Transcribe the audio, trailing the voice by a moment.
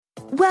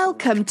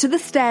Welcome to the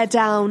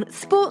StareDown,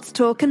 Sports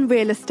Talk and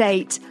Real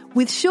Estate,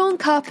 with Sean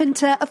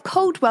Carpenter of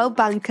Coldwell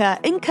Banker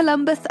in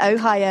Columbus,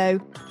 Ohio,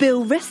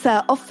 Bill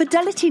Risser of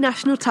Fidelity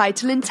National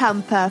Title in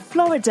Tampa,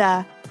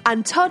 Florida,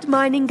 and Todd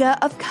Meininger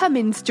of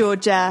Cummins,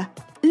 Georgia.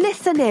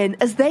 Listen in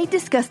as they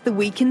discuss the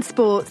week in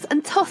sports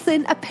and toss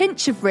in a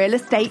pinch of real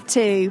estate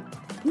too.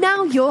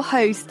 Now your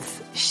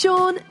hosts,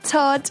 Sean,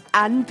 Todd,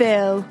 and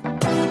Bill.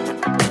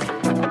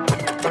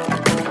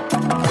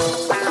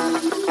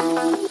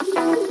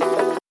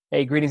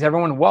 Hey, greetings,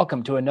 everyone.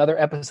 Welcome to another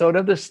episode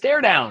of the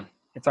StareDown.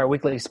 It's our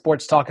weekly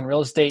sports talk and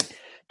real estate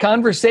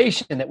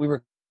conversation that we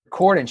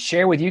record and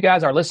share with you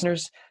guys, our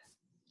listeners,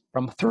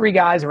 from three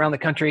guys around the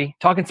country,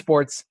 talking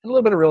sports, and a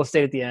little bit of real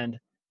estate at the end, and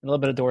a little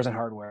bit of doors and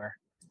hardware.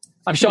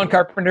 I'm Sean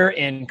Carpenter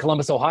in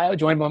Columbus, Ohio,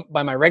 joined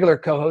by my regular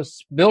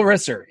co-hosts, Bill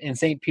Risser in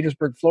St.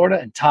 Petersburg, Florida,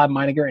 and Todd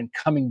Meininger in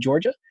Cumming,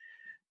 Georgia.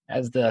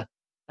 As the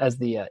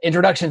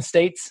introduction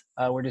states,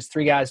 we're just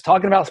three guys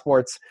talking about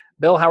sports.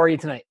 Bill, how are you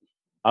tonight?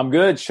 I'm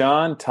good,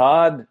 Sean,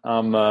 Todd.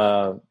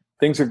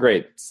 Things are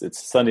great.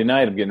 It's Sunday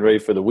night. I'm getting ready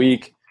for the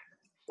week.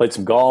 Played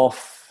some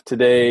golf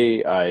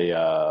today.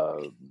 I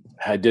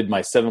did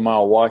my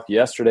 7-mile walk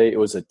yesterday. It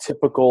was a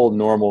typical,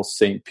 normal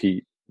St.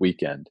 Pete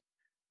weekend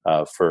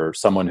for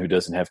someone who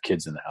doesn't have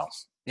kids in the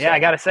house. Yeah, so. I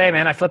got to say,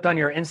 man, I flipped on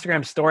your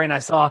Instagram story and I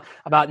saw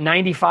about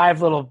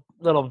 95 little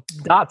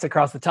dots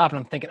across the top, and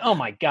I'm thinking, oh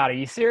my God, are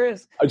you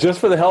serious? Just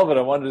for the hell of it,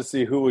 I wanted to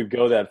see who would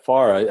go that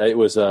far.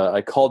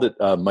 I called it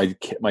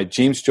my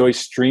James Joyce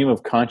stream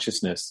of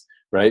consciousness,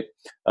 right?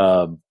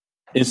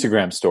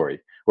 Instagram story,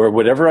 where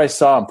whatever I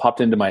saw and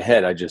popped into my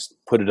head, I just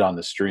put it on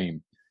the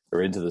stream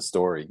or into the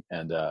story.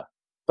 And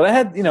but I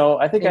had,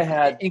 I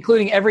had,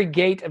 including every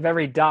gate of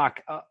every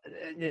dock.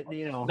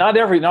 Not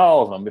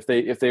all of them.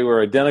 If they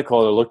were identical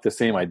or looked the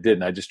same, I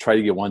didn't. I just tried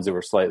to get ones that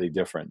were slightly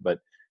different, but.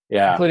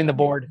 Yeah, including the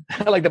board.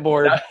 I like the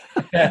board.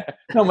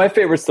 No, my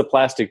favorite's the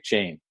plastic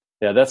chain.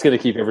 Yeah, that's going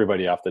to keep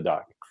everybody off the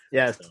dock.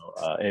 Yes.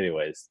 So,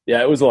 anyways,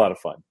 yeah, it was a lot of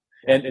fun.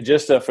 And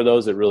just for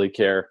those that really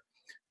care,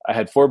 I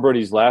had 4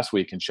 birdies last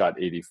week and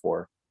shot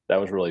 84. That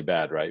was really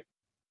bad, right?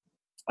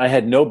 I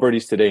had no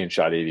birdies today and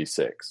shot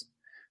 86.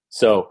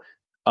 So,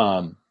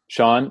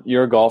 Sean,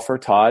 you're a golfer.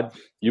 Todd,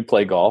 you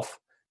play golf.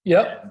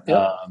 Yep.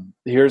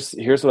 Here's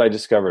what I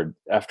discovered.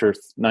 After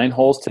 9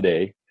 holes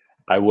today,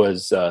 I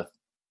was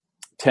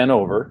 10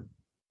 over,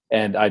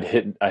 and I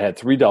had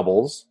 3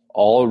 doubles,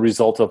 all a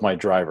result of my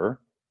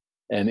driver,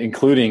 and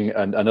including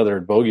another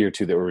bogey or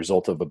 2 that were a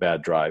result of a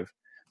bad drive.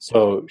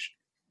 So,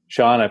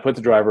 Sean, I put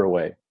the driver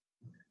away,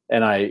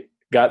 and I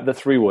got the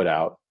 3-wood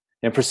out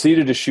and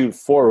proceeded to shoot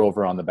 4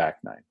 over on the back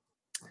 9.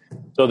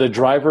 So the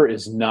driver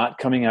is not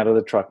coming out of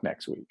the truck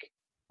next week.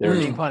 They're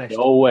being punished.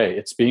 No way.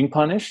 It's being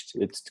punished.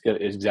 It's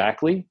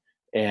exactly,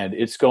 and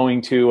it's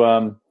going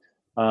to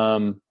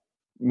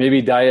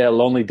maybe die a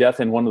lonely death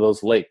in one of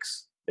those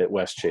lakes at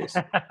West Chase.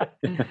 That's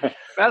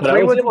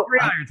 3 woods and 3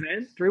 irons,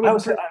 man. 3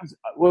 woods.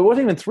 Well, it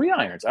wasn't even 3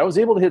 irons. I was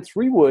able to hit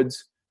 3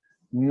 woods,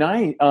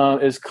 9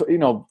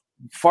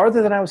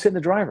 farther than I was hitting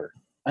the driver.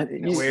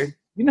 Weird.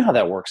 You know how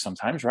that works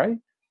sometimes, right?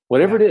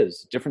 Whatever it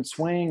is, different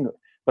swing.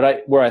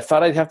 But where I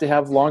thought I'd have to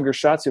have longer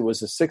shots, it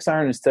was a 6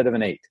 iron instead of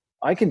an 8.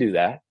 I can do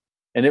that,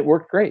 and it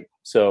worked great.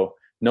 So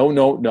no,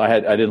 I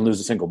didn't lose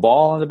a single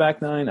ball on the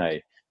back 9.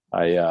 I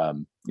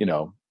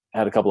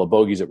had a couple of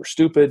bogeys that were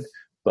stupid,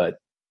 but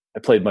I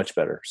played much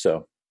better.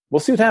 So we'll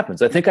see what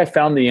happens. I think I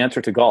found the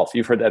answer to golf.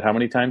 You've heard that how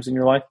many times in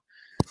your life?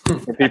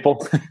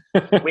 People?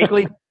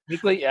 Weekly,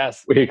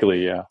 yes.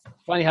 Weekly, yeah.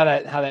 Funny how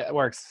that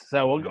works.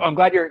 So I'm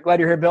glad you're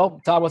here,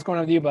 Bill. Todd, what's going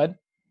on with you, bud?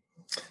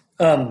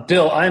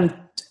 Bill, I'm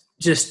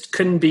just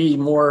couldn't be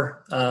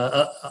more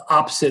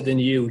opposite than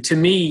you. To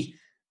me,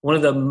 one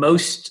of the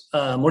most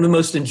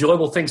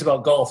enjoyable things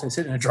about golf is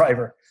hitting a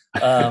driver.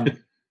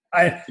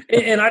 I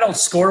don't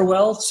score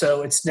well,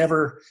 so it's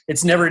never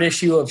an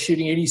issue of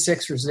shooting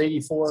 86 versus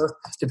 84,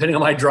 depending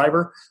on my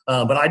driver.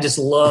 But I just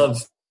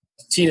love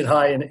teeing it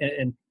high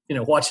and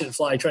watching it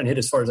fly, trying to hit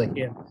as far as I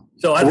can.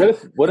 So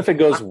what if it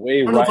goes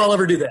way right? I don't know if I'll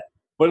ever do that.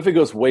 What if it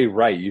goes way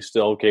right? You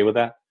still okay with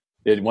that?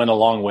 It went a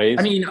long ways.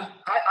 I mean,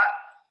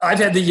 I've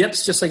had the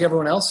yips just like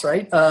everyone else,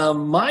 right?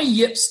 My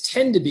yips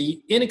tend to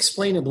be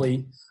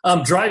inexplainably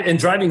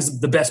driving's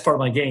the best part of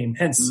my game.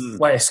 Hence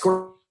why I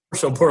score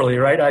so poorly,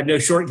 right? I have no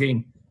short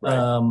game.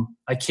 Right.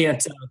 I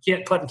can't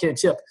putt and can't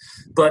chip,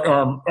 but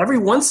every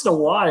once in a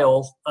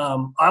while,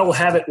 I will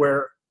have it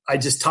where I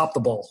just top the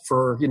ball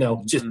for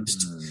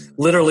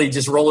literally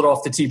just roll it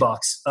off the tee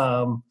box.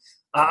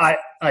 I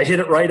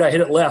hit it right, I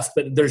hit it left,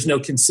 but there's no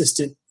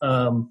consistent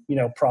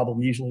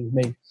problem usually with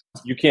me.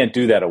 You can't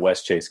do that at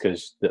West Chase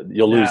because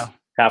you'll lose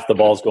half the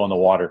balls go in the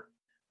water.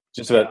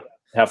 Just about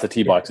half the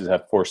tee boxes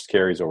have forced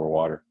carries over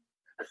water.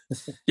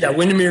 Yeah,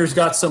 Windermere's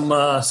got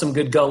some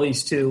good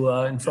gullies too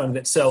in front of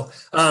it. So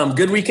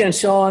good weekend,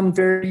 Sean.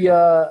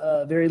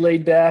 Very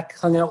laid back.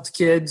 Hung out with the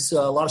kids.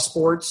 A lot of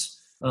sports.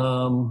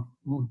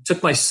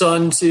 Took my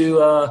son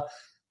to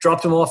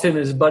dropped him off him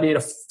and his buddy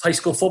at a high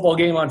school football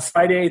game on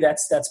Friday.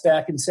 That's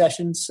back in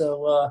session.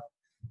 So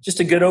just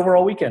a good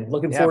overall weekend.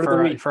 Looking forward to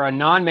the week. For a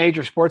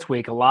non-major sports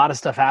week, a lot of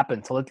stuff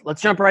happened. So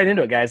let's jump right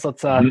into it, guys.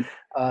 Let's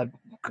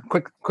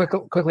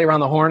quickly around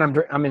the horn.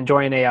 I'm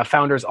enjoying a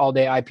Founders All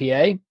Day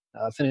IPA.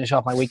 Finish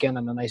off my weekend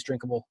on a nice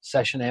drinkable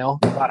session ale.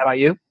 How about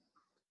you?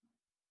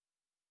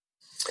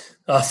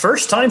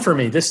 First time for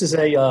me. This is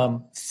a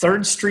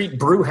 3rd Street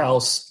Brew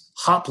House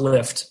Hop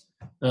Lift.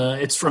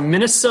 It's from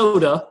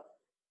Minnesota,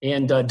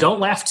 and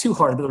don't laugh too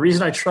hard. But the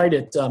reason I tried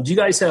it, do you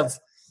guys have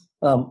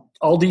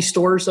Aldi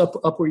stores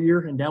up where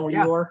you're and down where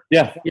you are?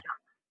 Yeah.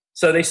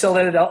 So they sell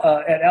that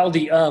at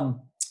Aldi.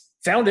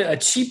 Found a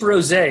cheap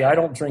rosé. I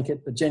don't drink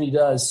it, but Jenny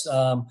does.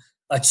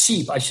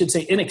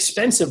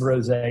 Inexpensive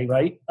rosé,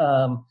 right?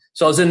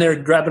 So I was in there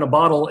grabbing a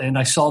bottle, and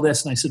I saw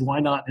this, and I said, "Why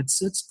not?"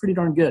 It's pretty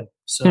darn good.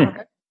 So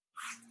okay.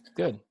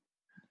 Good.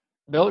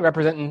 Bill,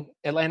 representing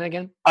Atlanta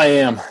again? I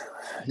am.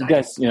 You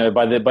guys,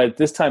 by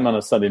this time on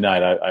a Sunday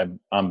night,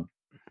 I'm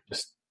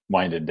just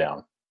winded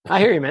down. I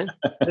hear you, man.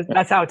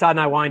 That's how Todd and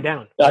I wind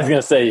down. I was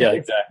going to say, yeah,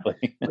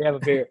 exactly. We have a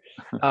beer.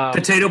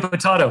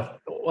 Potato.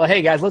 Well,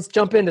 hey, guys, let's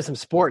jump into some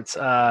sports.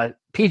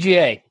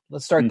 PGA,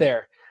 let's start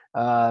there.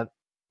 The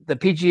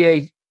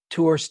PGA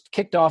Tour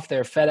kicked off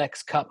their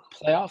FedEx Cup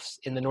playoffs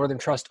in the Northern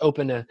Trust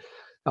Open,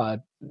 a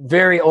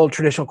very old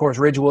traditional course,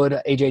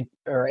 Ridgewood,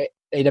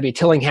 A.W.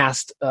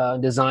 Tillinghast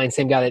design,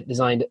 same guy that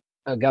designed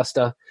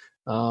Augusta.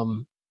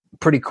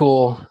 Pretty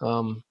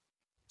cool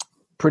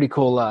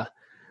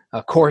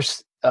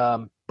course.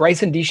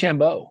 Bryson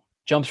DeChambeau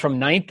jumps from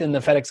 9th in the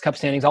FedEx Cup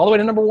standings all the way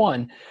to number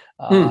 1.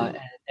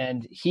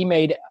 And he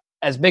made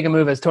as big a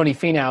move as Tony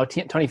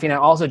Finau. Tony Finau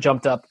also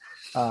jumped up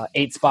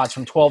 8 spots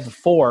from 12 to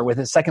 4 with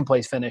his second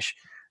place finish.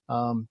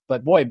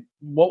 But boy,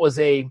 what was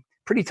a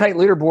pretty tight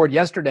leaderboard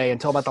yesterday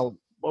until about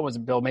what was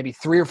it, Bill? Maybe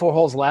 3 or 4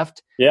 holes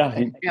left. Yeah.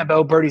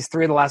 DeChambeau birdies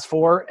 3 of the last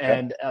 4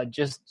 and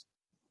just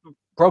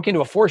broke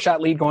into a 4-shot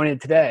lead going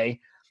into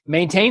today.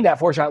 Maintained that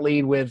 4-shot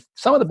lead with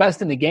some of the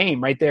best in the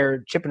game right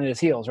there chipping at his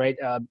heels, right?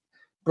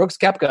 Brooks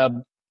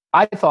Koepka,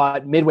 I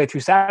thought midway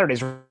through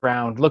Saturday's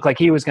round, looked like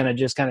he was going to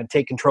just kind of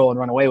take control and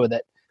run away with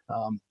it.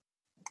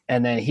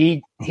 And then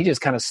he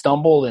just kind of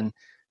stumbled and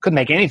couldn't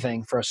make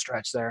anything for a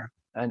stretch there.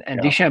 And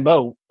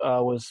DeChambeau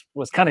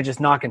was kind of just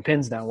knocking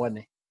pins down,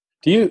 wasn't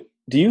he?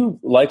 Do you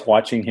like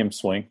watching him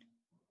swing?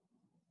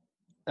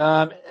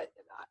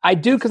 I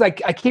do, because I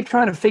keep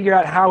trying to figure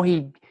out how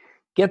he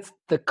gets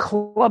the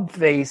club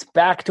face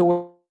back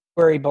to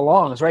where he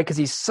belongs, right? Because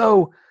he's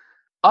so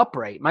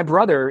upright. My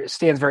brother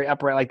stands very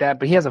upright like that,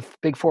 but he has a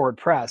big forward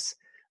press.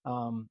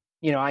 I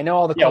know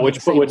all the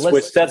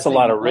which sets a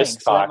lot of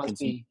wrist cock.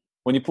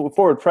 When you put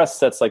forward press,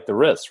 sets like the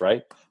wrist,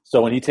 right?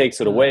 So when he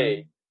takes it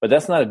away, but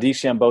that's not a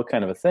DeChambeau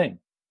kind of a thing.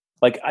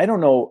 Like I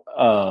don't know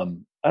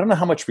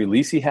how much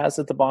release he has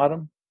at the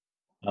bottom,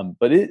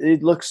 but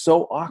it looks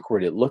so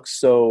awkward. It looks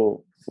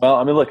so well.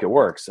 I mean, look, it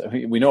works. I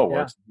mean, we know it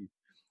works.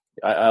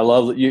 I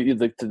love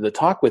the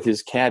talk with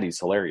his caddy's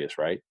hilarious,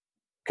 right?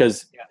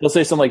 Because he'll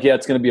say something like,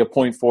 it's going to be a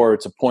 0.4,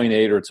 it's a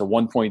 0.8, or it's a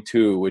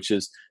 1.2, which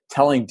is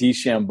telling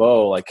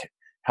DeChambeau like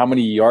how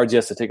many yards he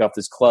has to take off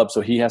this club.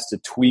 So he has to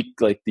tweak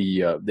like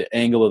the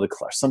angle of the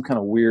club, some kind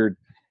of weird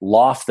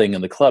loft thing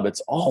in the club.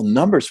 It's all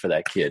numbers for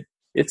that kid.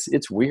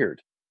 It's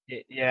weird.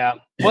 Yeah.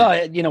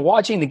 Well,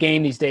 watching the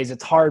game these days,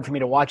 it's hard for me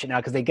to watch it now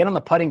because they get on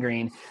the putting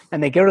green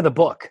and they go to the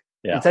book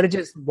instead of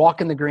just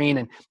walking the green.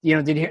 And,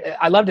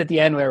 I loved at the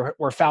end where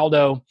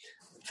Faldo,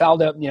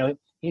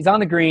 he's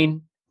on the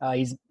green.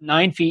 He's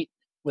 9 feet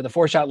with a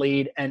 4-shot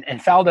lead. And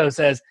Faldo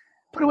says,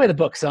 put away the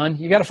book, son.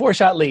 You got a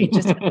 4-shot lead.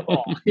 Just hit the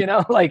ball,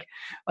 like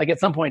at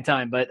some point in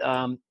time. But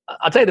I'll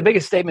tell you the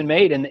biggest statement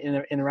made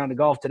in the round of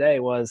golf today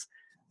was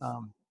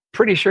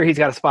pretty sure he's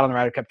got a spot on the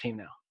Ryder Cup team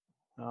now.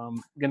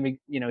 Going to be,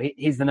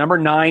 he's the number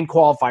 9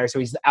 qualifier. So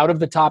he's out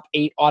of the top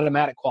 8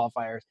 automatic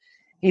qualifiers.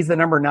 He's the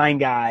number 9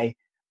 guy.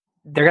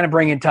 They're going to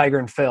bring in Tiger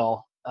and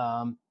Phil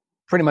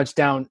pretty much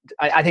down.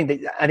 I think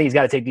he's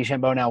got to take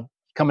DeChambeau now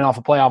coming off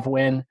a playoff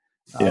win.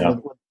 With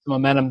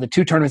momentum, the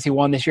 2 tournaments he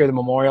won this year, the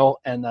Memorial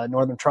and the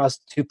Northern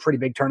Trust, 2 pretty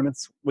big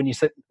tournaments. Wouldn't you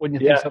think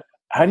so?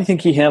 How do you think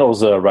he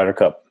handles Ryder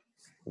Cup?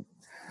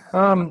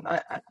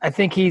 I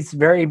think he's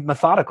very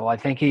methodical. I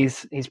think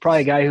he's probably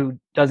a guy who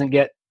doesn't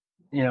get,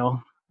 doesn't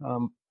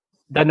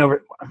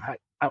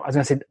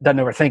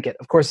overthink it.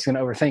 Of course, he's going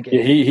to overthink it.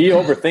 Yeah, he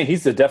overthinks.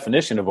 He's the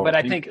definition of overthinking. But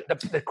I think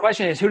the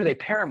question is, who do they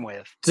pair him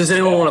with? Does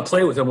anyone want to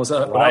play with him? Was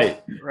that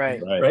right?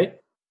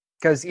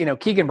 Because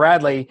Keegan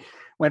Bradley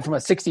went from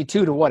a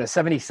 62 to a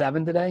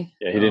 77 today.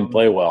 Yeah, he didn't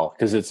play well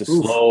because it's a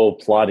slow,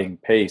 plodding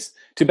pace.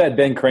 Too bad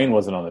Ben Crane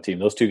wasn't on the team.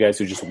 Those 2 guys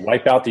who just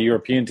wipe out the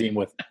European team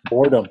with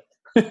boredom.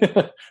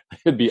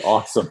 It'd be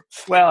awesome.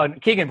 Well,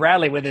 and Keegan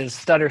Bradley with his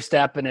stutter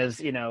step and his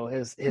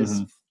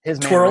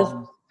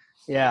twirl.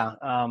 Yeah.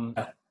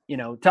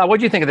 Todd, what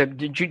did you think of it?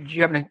 Did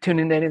you happen to tune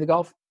into any of the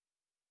golf?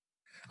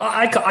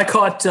 I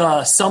caught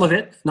some of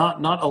it,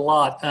 not a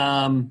lot.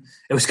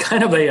 It was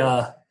kind of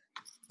a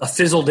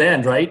fizzled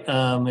end, right?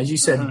 As you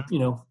said,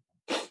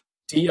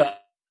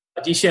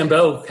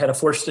 DeChambeau had a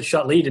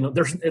 4-shot lead, and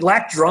it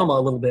lacked drama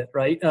a little bit,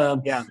 right?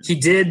 He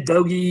did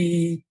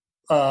bogey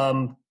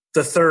the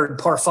 3rd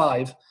par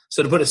 5,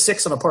 So to put a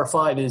 6 on a par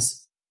 5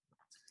 is,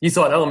 you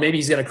thought, oh, maybe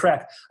he's going to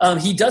crack.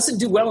 He doesn't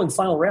do well in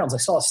final rounds. I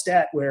saw a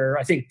stat where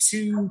I think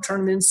 2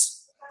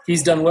 tournaments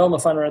he's done well in the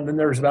final round. Then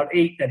there's about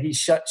 8 that he's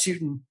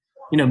shooting,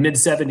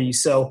 mid-70s.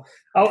 So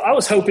I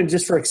was hoping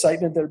just for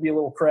excitement there'd be a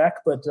little crack,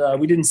 but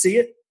we didn't see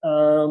it.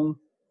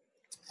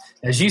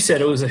 As you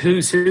said, it was a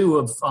who's who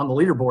on the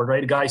leaderboard,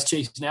 right? The guys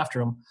chasing after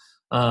him.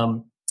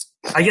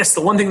 I guess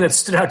the one thing that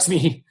stood out to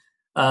me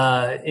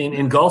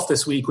in golf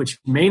this week, which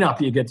may not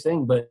be a good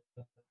thing, but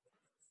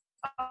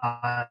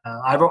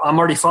I'm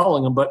already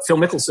following him. But Phil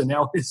Mickelson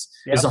now is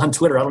on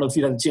Twitter. I don't know if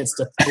you had a chance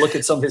to look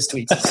at some of his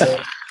tweets. So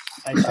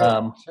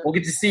we'll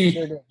get to see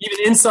even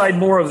inside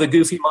more of the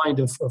goofy mind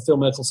of Phil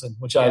Mickelson,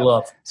 which I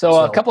love.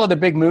 So a couple other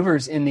big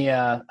movers in the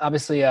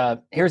obviously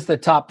here's the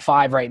top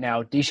 5 right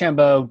now: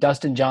 DeChambeau,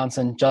 Dustin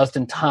Johnson,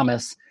 Justin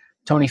Thomas,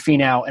 Tony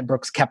Finau, and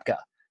Brooks Koepka,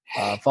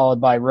 followed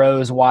by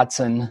Rose,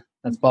 Watson.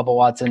 That's Bubba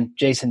Watson,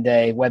 Jason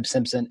Day, Webb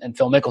Simpson, and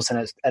Phil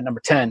Mickelson at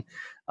number 10.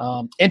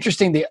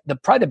 Interesting. The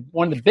probably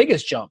one of the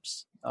biggest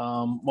jumps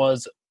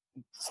was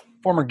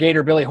former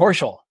Gator Billy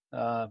Horschel,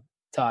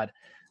 Todd,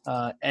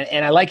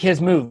 and I like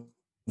his move.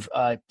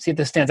 See if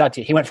this stands out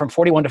to you. He went from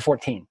 41 to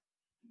 14.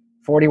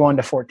 41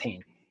 to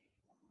 14.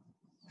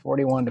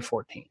 41 to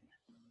 14.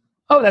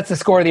 Oh, that's the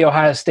score of the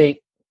Ohio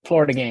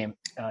State-Florida game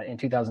in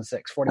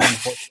 2006. 41 to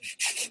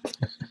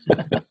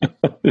 14.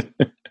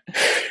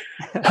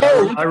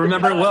 Oh, I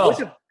remember it well.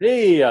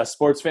 Hey,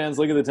 sports fans,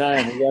 look at the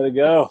time. We got to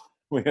go.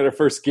 We got our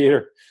first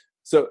Gator.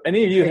 So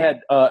any of you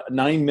had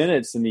 9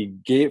 minutes in the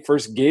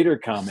first Gator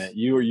comment,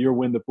 you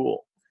win the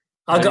pool.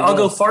 I'll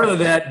go farther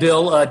than that,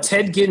 Bill.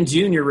 Ted Ginn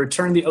Jr.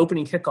 returned the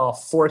opening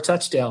kickoff for a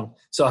touchdown.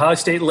 So Ohio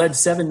State led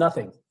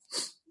 7-0.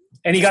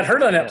 And he got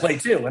hurt on that play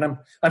too. And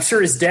I'm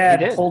sure his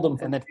dad pulled him.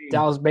 And the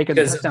Dallas Baker,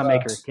 the touchdown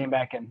maker, came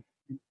back and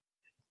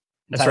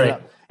that's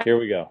right. Here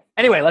we go.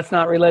 Anyway, let's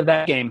not relive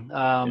that game.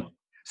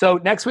 So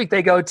next week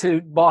they go to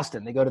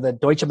Boston. They go to the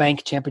Deutsche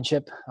Bank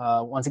Championship.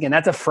 Once again,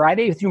 that's a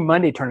Friday through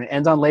Monday tournament.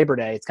 Ends on Labor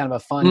Day. It's kind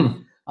of a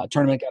fun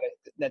tournament.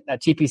 Got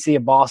that TPC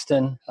of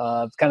Boston.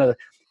 It's kind of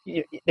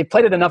they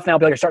played it enough now.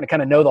 You're starting to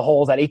kind of know the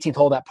holes. That 18th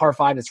hole, that par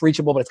 5, it's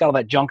reachable, but it's got all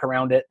that junk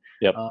around it.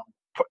 Yep.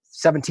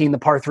 17, the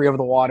par 3 over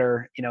the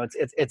water.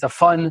 It's a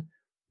fun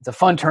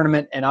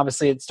tournament, and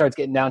obviously it starts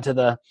getting down to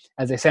the,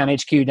 as they say on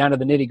HQ, down to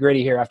the nitty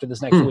gritty here after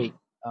this next week.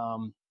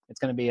 It's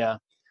going to be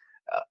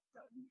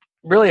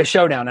really a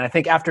showdown. And I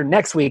think after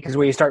next week is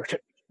where you starting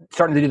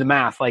to do the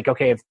math. Like,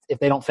 okay, if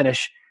they don't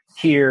finish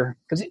here,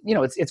 because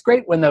it's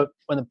great when the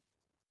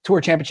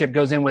Tour Championship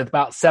goes in with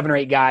about 7 or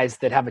 8 guys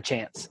that have a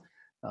chance.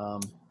 I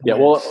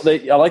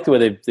like the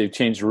way they've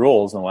changed the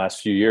rules in the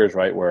last few years,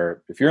 right?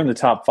 Where if you're in the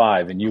top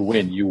 5 and you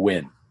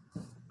win.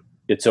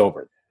 It's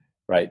over,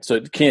 right? So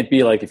it can't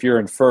be like if you're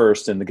in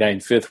first and the guy in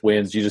 5th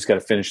wins, you just got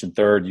to finish in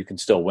 3rd. You can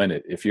still win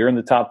it. If you're in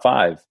the top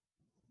 5,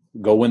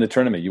 go win the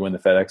tournament. You win the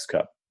FedEx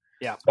Cup.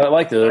 Yeah, but I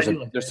like that.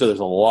 There's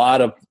a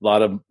lot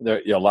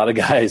of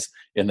guys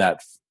in that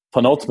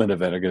penultimate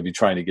event are going to be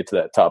trying to get to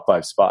that top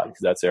 5 spot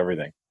because that's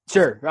everything.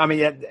 Sure, I mean,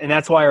 and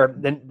that's why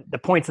the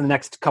points in the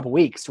next couple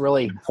weeks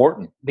really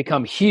important,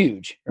 become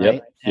huge.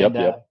 Right?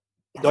 Yep.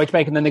 Deutsche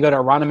Bank, and then they go to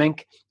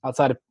Aronimink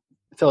outside of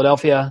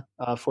Philadelphia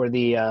for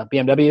the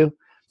BMW,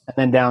 and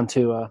then down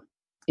to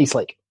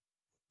Eastlake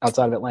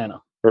outside of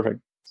Atlanta. Perfect.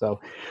 So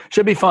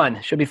should be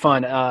fun.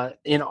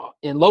 In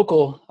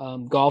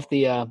local golf,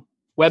 the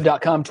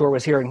Web.com tour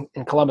was here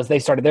in Columbus. They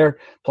started their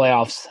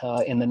playoffs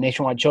in the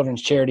Nationwide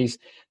Children's Charities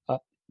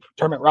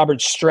tournament. Robert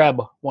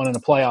Streb won in a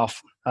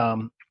playoff.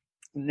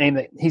 Name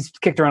that he's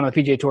kicked around on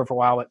the PGA Tour for a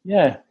while. But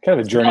yeah, kind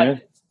of a journeyman.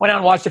 Went out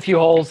and watched a few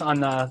holes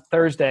on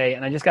Thursday,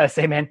 and I just got to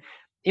say, man,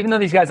 even though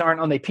these guys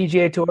aren't on the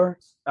PGA Tour,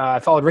 I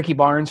followed Ricky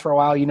Barnes for a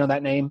while. You know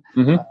that name.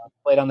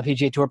 Played on the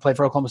PGA Tour, played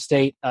for Oklahoma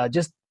State.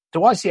 Just to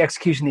watch the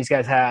execution these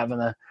guys have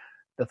and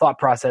the thought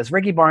process.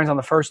 Ricky Barnes on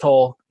the first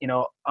hole,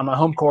 on my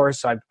home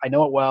course, so I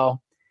know it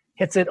well.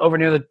 Hits it over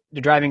near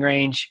the driving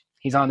range.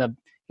 He's on a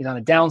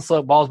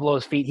downslope, ball's below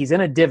his feet. He's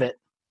in a divot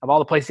of all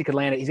the places he could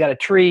land it. He's got a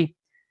tree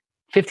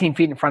 15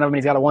 feet in front of him.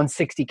 He's got a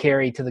 160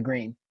 carry to the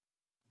green.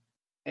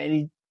 And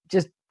he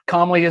just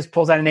calmly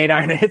pulls out an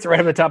 8-iron and hits it right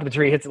over the top of the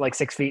tree, hits it like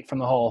 6 feet from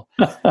the hole.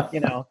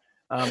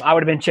 I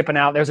would have been chipping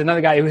out. There's another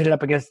guy who hit it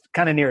up against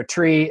kind of near a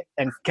tree,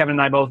 and Kevin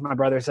and I both, my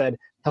brother, said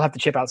he'll have to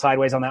chip out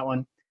sideways on that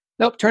one.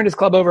 Nope, turned his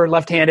club over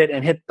left-handed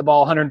and hit the ball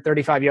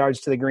 135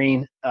 yards to the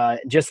green,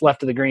 just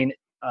left of the green,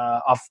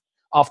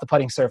 off the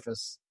putting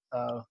surface.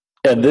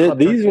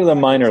 These are the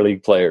minor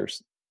league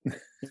players.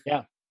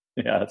 Yeah.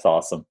 Yeah, that's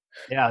awesome.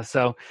 Yeah,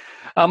 so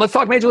let's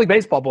talk Major League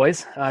Baseball,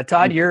 boys.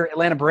 Todd, your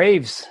Atlanta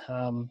Braves,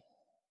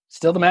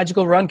 still the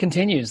magical run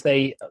continues.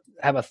 They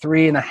have a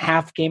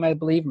 3.5 game, I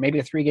believe, maybe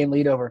a 3-game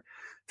lead over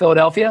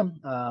Philadelphia.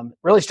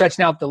 Really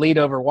stretching out the lead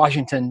over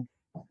Washington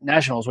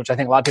Nationals, which I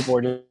think a lot of people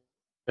were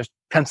just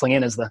penciling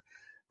in as the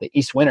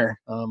East winner.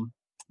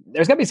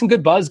 There's got to be some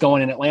good buzz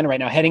going in Atlanta right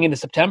now, heading into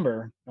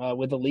September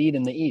with the lead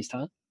in the East,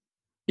 huh?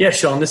 Yeah,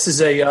 Sean, this is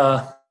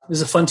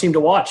a fun team to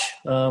watch,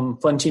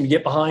 fun team to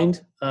get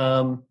behind.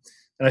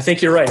 And I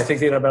think you're right. I think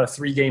they got about a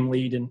 3-game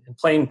lead and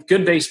playing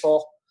good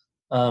baseball.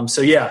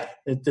 So yeah,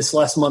 this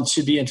last month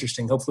should be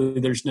interesting. Hopefully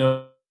there's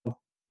no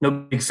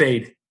big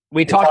fade.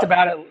 We talked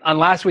about it on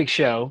last week's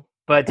show,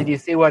 but did you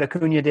see what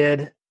Acuna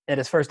did at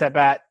his first at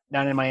bat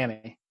down in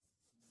Miami?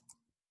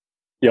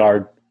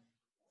 Yard.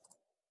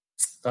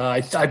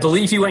 I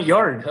believe he went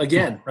yard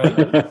again,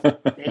 right?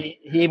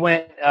 he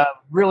went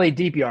really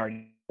deep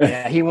yard.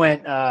 Yeah, he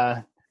went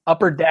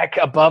upper deck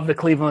above the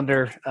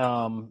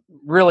Clevelander,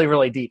 really,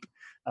 really deep.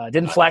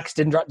 Didn't flex,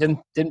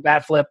 didn't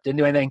bat flip, didn't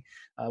do anything.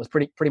 It was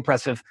pretty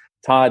impressive.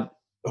 Todd,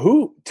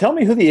 tell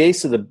me who the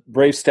ace of the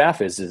Brave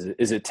staff is.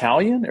 Is it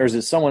Italian or is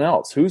it someone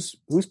else? Who's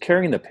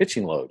carrying the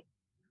pitching load?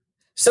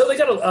 So they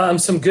got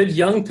some good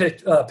young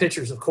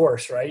pitchers, of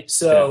course, right?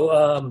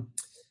 So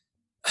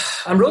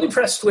I'm really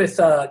impressed with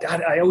God.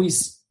 I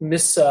always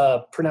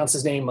mispronounce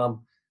his name.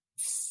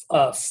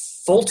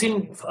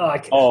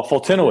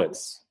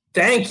 Fultonowicz.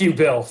 Thank you,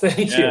 Bill.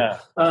 Thank you.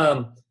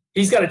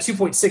 He's got a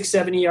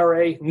 2.67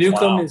 ERA.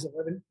 Newcomb is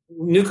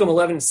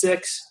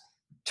 11-6.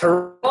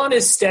 Teron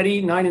is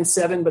steady,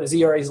 9-7, but his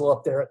ERA is a little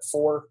up there at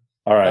 4.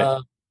 All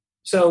right.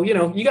 So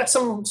you got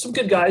some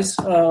good guys.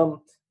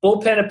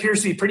 Bullpen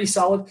appears to be pretty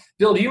solid.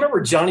 Bill, do you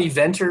remember Johnny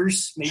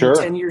Venters? Maybe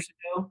 10 years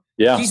ago.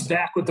 Yeah, he's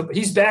back with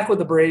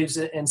the Braves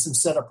and some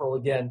setup role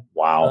again.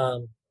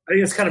 Wow. I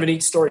think it's kind of a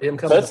neat story. Him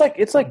coming. So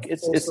it's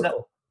not.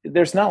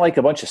 There's not like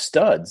a bunch of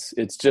studs.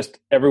 It's just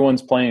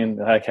everyone's playing,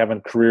 like having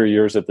career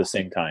years at the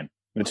same time,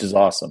 which is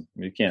awesome.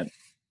 You can't.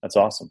 That's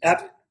awesome.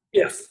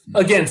 Yeah.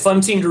 Again,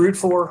 fun team to root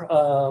for.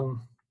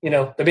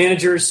 The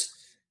managers,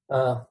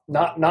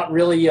 not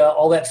really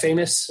all that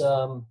famous.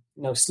 Brian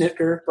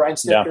Snitker.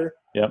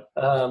 Yeah.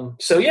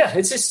 So yeah,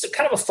 it's just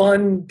kind of a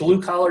fun blue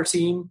collar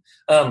team.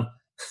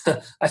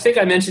 I think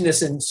I mentioned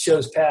this in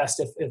shows past.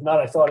 If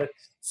not, I thought it.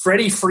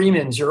 Freddie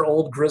Freeman's your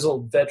old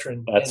grizzled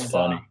veteran. That's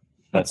funny.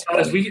 That's funny.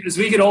 As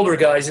we get older,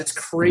 guys, it's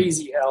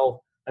crazy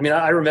how. I mean,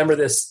 I remember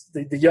this.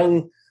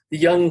 The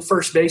young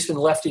first baseman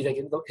lefty that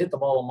can hit the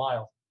ball a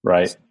mile.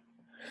 Right.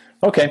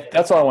 Okay,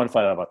 that's all I want to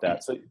find out about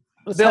that. So,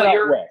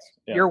 Bill,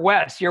 your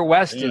West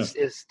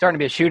is starting to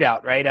be a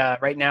shootout,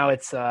 right? Right now,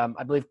 it's I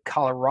believe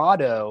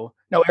Colorado.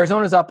 No,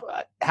 Arizona's up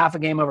half a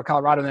game over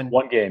Colorado. Then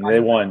one game they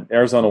won.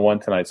 Arizona won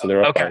tonight, so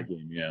they're up by a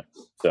game. Yeah.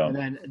 So and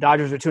then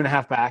Dodgers are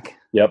 2.5 back.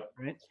 Yep.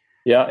 Right.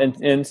 Yeah,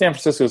 and San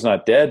Francisco's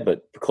not dead,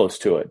 but close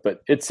to it.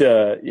 But it's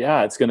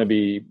it's going to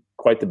be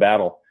quite the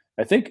battle.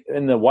 I think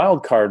in the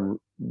wild card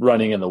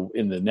running in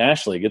the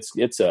National League,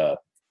 it's a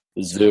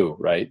zoo,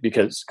 right?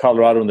 Because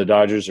Colorado and the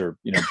Dodgers are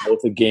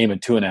both a game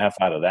and 2.5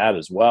 out of that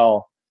as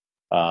well.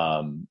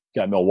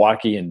 Got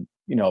Milwaukee and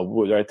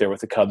right there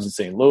with the Cubs in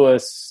St.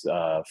 Louis.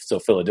 So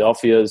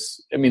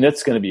Philadelphia's. I mean,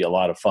 that's going to be a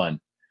lot of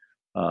fun.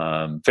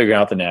 Figuring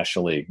out the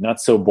National League,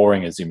 not so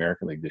boring as the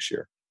American League this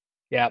year.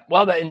 Yeah,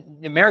 well, the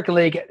American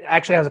League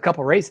actually has a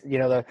couple races.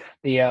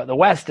 The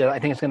West, I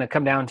think it's going to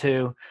come down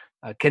to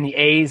can the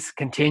A's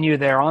continue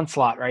their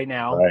onslaught right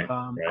now, right.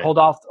 hold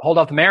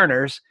off the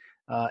Mariners,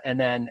 and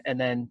then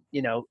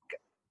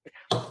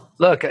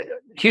look,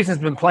 Houston's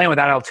been playing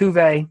without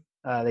Altuve.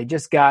 They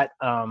just got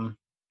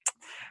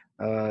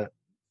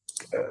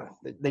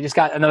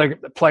another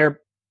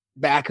player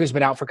back who's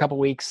been out for a couple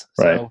weeks.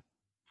 So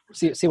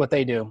see what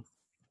they do.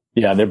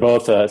 Yeah, they're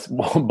both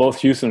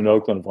Houston and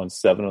Oakland have won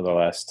 7 of their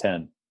last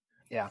 10.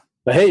 Yeah.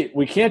 But hey,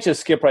 we can't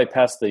just skip right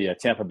past the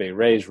Tampa Bay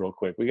Rays real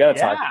quick. We got to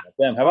talk about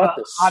them. How about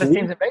the hottest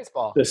teams in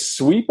baseball? The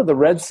sweep of the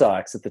Red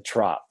Sox at the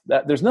Trop.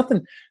 There's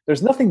nothing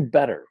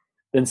better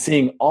than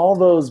seeing all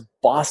those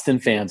Boston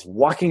fans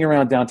walking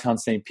around downtown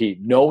St. Pete,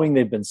 knowing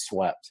they've been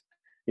swept.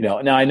 Now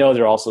I know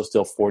they're also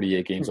still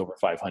 48 games over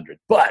 500,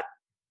 but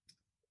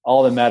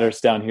all that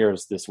matters down here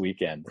is this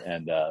weekend,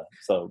 and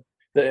so.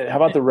 How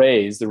about the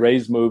Rays? The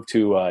Rays moved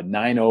to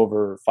 9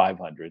 over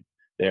 500.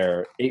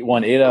 They're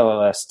 8-1, 8 out of the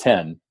last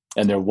 10,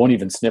 and they won't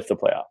even sniff the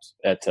playoffs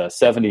at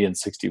 70 and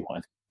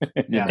 61.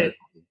 Yeah.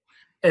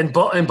 And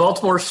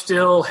Baltimore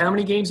still how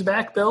many games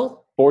back,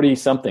 Bill?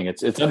 40-something.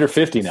 It's under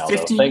 50 now.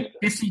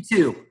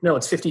 52. No,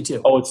 it's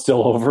 52. Oh, it's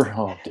still over?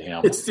 Oh,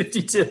 damn. It's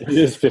 52. It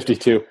is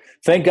 52.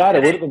 Thank God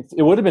it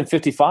would have been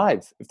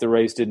 55 if the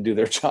Rays didn't do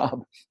their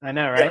job. I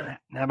know, right? Yeah.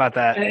 How about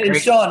that? And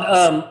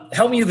Sean,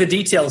 help me with the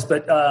details,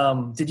 but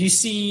did you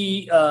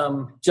see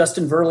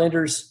Justin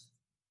Verlander's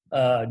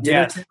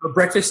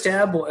breakfast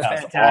tab?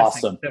 Fantastic.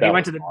 Awesome. So he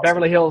went to the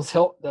Beverly Hills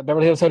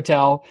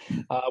Hotel,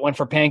 went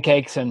for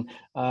pancakes, and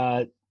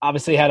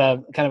obviously had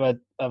a kind of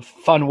a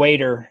fun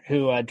waiter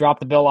who dropped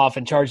the bill off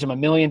and charged him $1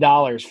 million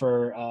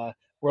for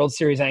World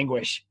Series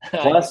anguish.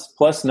 plus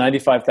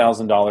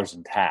 $95,000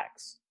 in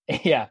tax.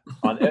 Yeah.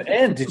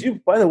 And did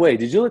you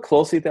look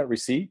closely at that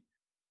receipt?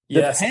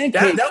 Yes.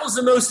 That was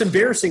the most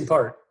embarrassing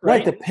part.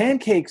 Right. The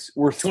pancakes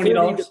were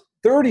 $20.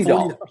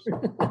 $30.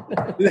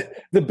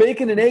 The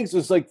bacon and eggs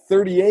was like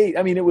 $38.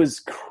 I mean, it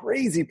was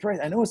crazy price.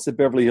 I know it's the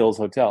Beverly Hills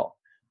Hotel,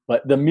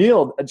 but the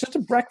meal, just a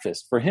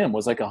breakfast for him,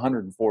 was like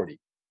 $140.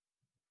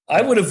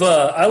 I would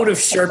have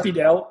Sharpied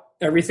out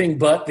everything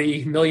but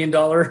the $1 million.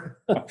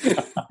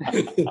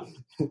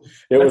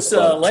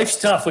 Life's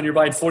tough when you're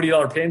buying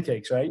 $40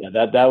 pancakes, right? Yeah,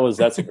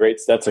 that's a great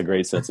sense of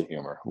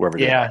humor.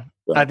 Yeah,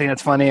 I think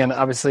that's funny, and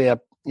obviously a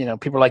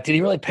people are like, did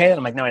he really pay it?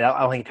 I'm like, no, I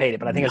don't think he paid it,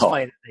 but I think it's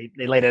funny that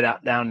they laid it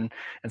out down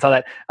and saw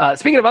that.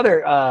 Speaking of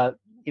other,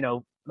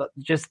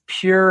 just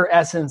pure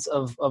essence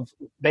of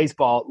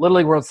baseball, Little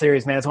League World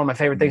Series, man, it's one of my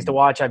favorite things to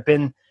watch. I've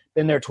been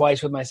there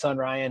twice with my son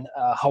Ryan.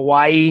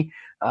 Hawaii,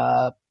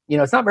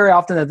 it's not very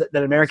often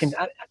that American.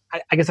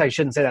 I guess I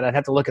shouldn't say that. I'd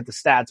have to look at the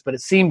stats, but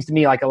it seems to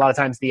me like a lot of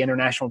times the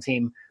international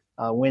team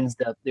wins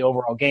the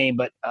overall game.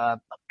 But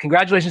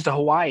congratulations to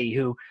Hawaii,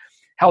 who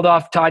held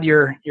off, Todd,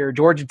 your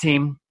Georgia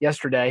team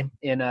yesterday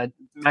in a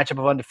matchup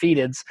of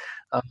undefeateds,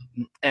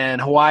 and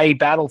Hawaii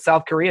battled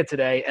South Korea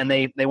today, and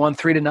they won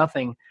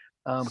 3-0.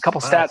 A couple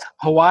stats: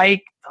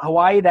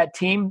 Hawaii, that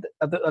team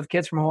of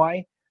kids from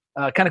Hawaii,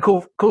 kind of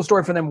cool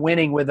story for them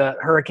winning with a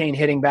hurricane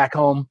hitting back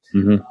home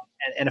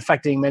and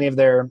affecting many of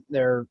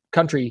their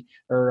country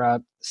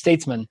or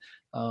statesmen.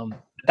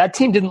 That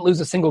team didn't lose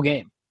a single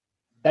game.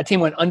 That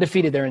team went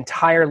undefeated their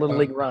entire Little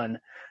League run.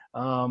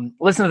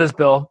 Listen to this,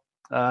 Bill.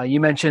 You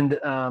mentioned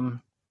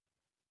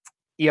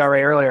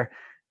ERA earlier.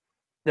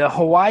 The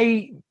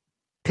Hawaii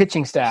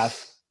pitching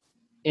staff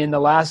in the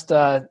last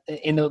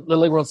in the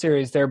Little League World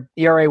Series, their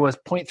ERA was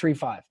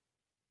 .35.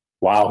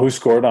 Wow, who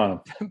scored on them?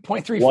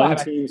 0.35. One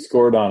team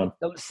scored on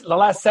them. The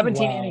last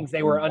 17 innings,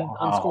 they were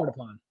unscored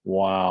upon.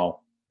 Wow,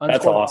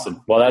 that's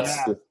awesome. Well, that's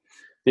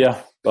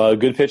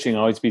good pitching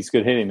always beats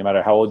good hitting, no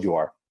matter how old you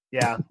are.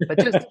 Yeah, but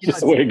just just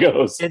the way it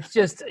goes. It's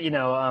just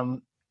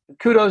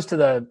kudos to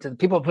the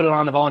people who put it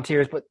on, the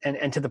volunteers,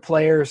 and to the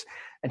players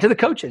and to the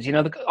coaches.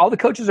 All the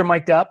coaches are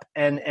mic'd up,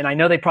 and I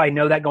know they probably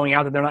know that going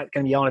out that they're not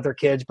going to be yelling at their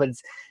kids. But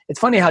it's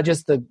funny how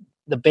just the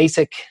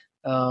basic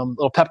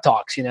little pep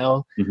talks.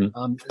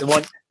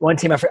 The one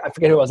team I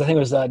forget who it was. I think it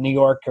was New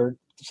York,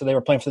 so they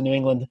were playing for the New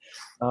England.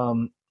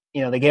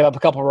 They gave up a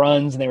couple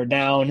runs and they were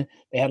down.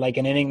 They had like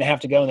an inning and a half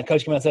to go, and the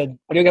coach came out and said,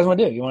 "What do you guys want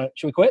to do?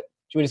 Should we quit?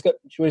 Should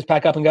we just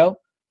pack up and go?"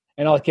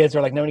 And all the kids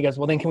are like, "No." And he goes,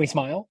 "Well, then can we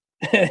smile?"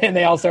 And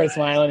they all started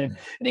smiling. And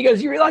he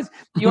goes, "You realize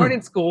you aren't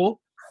in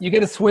school. You get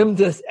to swim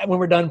when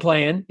we're done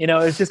playing."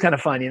 It's just kind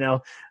of fun,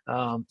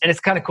 And it's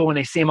kind of cool when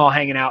they see them all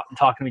hanging out and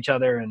talking to each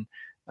other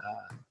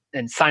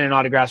and signing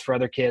autographs for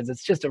other kids.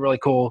 It's just a really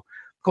cool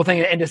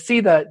thing. And to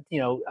see that,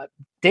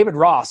 David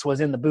Ross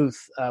was in the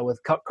booth with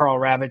Carl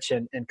Ravitch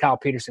and Kyle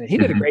Peterson. He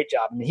did a great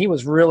job. I mean, he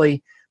was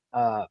really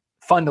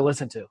fun to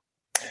listen to.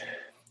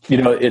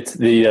 It's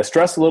the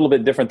stress a little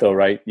bit different though,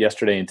 right?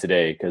 Yesterday and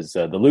today, because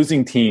the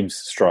losing teams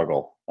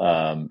struggle.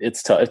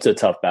 It's tough. It's a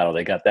tough battle.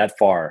 They got that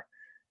far,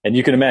 and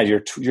you can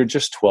imagine you're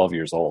just 12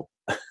 years old.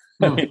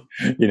 I mean,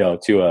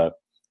 to a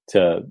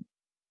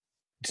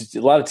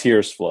lot of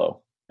tears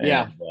flow.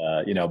 And,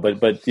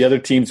 but the other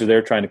teams are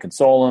there trying to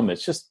console them.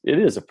 It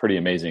is a pretty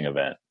amazing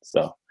event.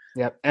 So.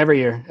 Yep. Every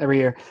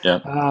year. Yeah.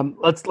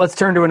 Let's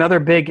turn to another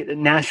big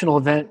national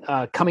event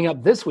coming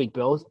up this week,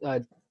 Bill.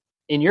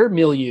 In your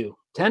milieu,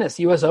 tennis,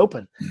 U.S.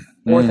 Open,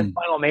 fourth and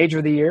final major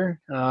of the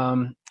year,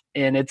 and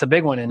it's a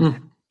big one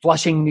in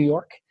Flushing, New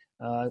York.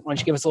 Why don't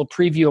you give us a little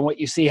preview on what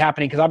you see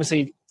happening? Because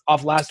obviously,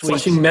 off last week,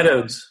 Flushing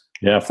Meadows.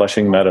 Yeah,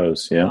 Flushing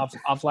Meadows. Yeah.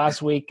 Off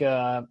last week,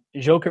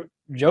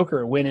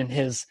 Joker winning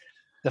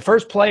the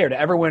first player to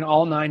ever win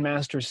all 9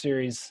 Masters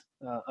Series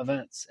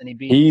events, and he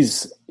beat.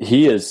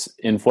 He is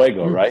in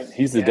fuego, right?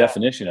 He's the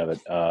definition of it.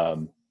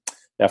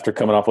 After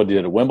coming off what he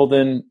did at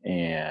Wimbledon,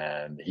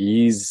 and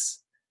you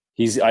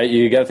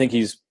got to think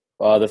he's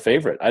the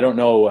favorite. I don't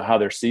know how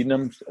they're seeding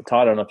him,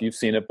 Todd. I don't know if you've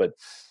seen it, but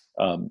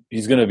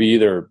he's going to be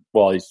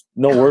he's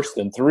no worse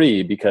than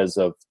 3 because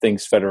of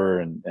things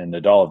Federer and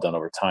Nadal have done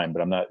over time.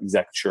 But I'm not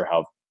exactly sure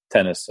how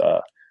tennis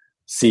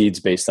seeds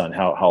based on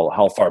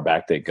how far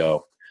back they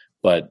go.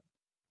 But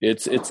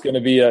it's going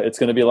to be a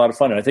lot of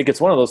fun. And I think it's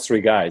one of those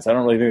 3 guys. I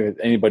don't really think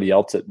there's anybody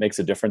else that makes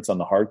a difference on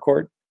the hard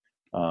court.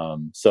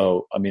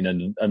 So I mean,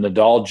 a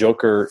Nadal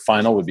Joker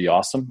final would be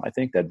awesome. I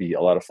think that'd be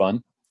a lot of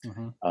fun.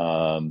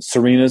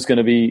 Serena's going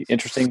to be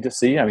interesting to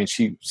see. I mean,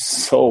 she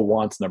so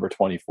wants number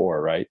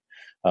 24, right?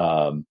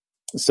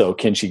 So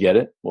can she get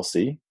it? We'll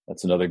see.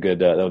 That's another good.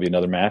 That'll be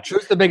another match.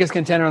 Who's the biggest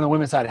contender on the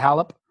women's side?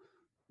 Halep?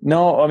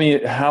 No, I mean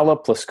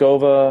Halep,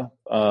 Pliskova.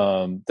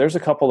 There's a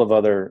couple of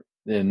other.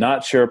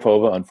 Not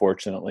Sharapova,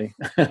 unfortunately.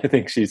 I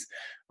think she's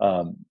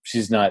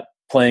not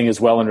playing as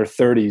well in her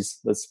 30s.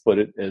 Let's put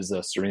it as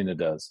Serena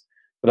does.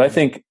 But I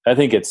think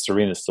it's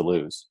Serena's to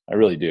lose. I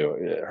really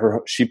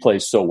do. She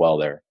plays so well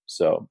there,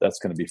 so that's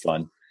going to be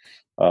fun.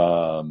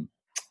 I'm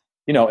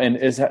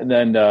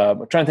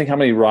trying to think how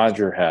many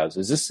Roger has.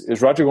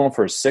 Is Roger going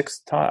for a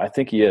 6th tie? I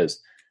think he is.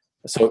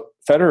 So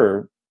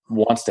Federer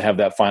wants to have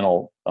that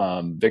final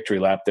victory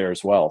lap there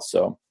as well.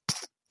 So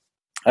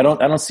I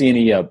don't see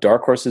any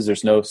dark horses.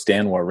 There's no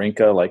Stan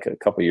Wawrinka like a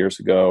couple years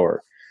ago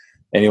or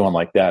anyone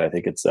like that. I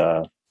think it's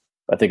going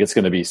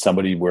to be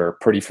somebody we're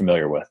pretty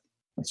familiar with.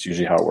 That's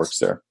usually how it works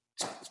there.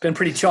 It's been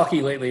pretty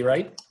chalky lately,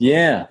 right?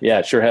 Yeah,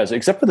 it sure has.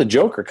 Except for the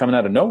Joker coming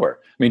out of nowhere.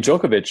 I mean,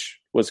 Djokovic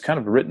was kind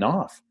of written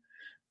off.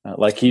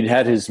 Like he'd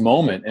had his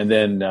moment, and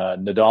then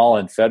Nadal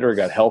and Federer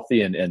got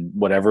healthy and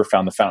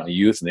found the fountain of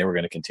youth, and they were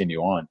going to continue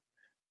on.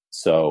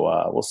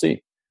 So we'll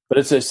see. But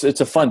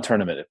it's a fun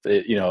tournament.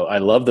 I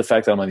love the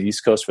fact that I'm on the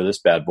East Coast for this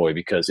bad boy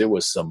because it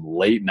was some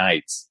late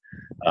nights.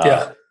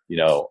 So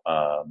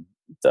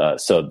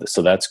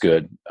that's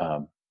good.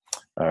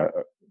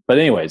 But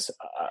anyways,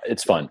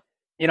 it's fun.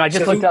 I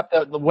just looked up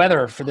the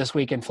weather for this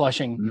week in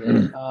Flushing.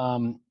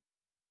 Mm-hmm.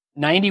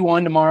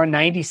 91 tomorrow,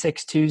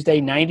 96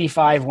 Tuesday,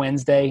 95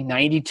 Wednesday,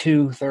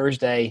 92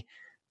 Thursday,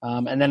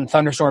 and then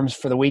thunderstorms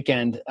for the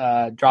weekend,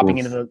 dropping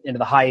into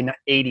the high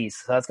 80s.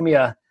 So that's gonna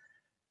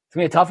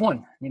be a tough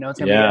one. It's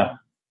gonna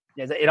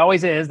be. It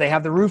always is. They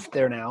have the roof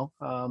there now.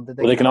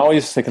 They can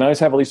always have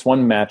at least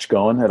one match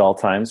going at all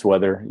times,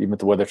 even if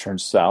the weather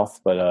turns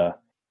south. But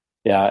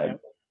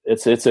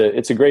it's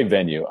a great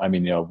venue. I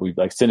mean, we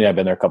like Cindy. I've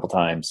been there a couple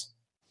times,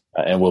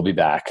 and we'll be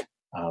back.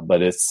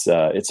 But it's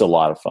a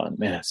lot of fun,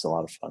 man. It's a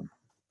lot of fun.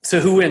 So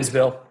who wins,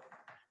 Bill?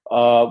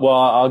 Well,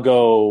 I'll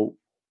go.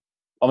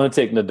 I'm going to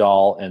take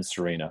Nadal and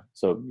Serena.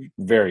 So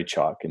very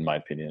chalk, in my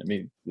opinion. I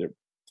mean, they're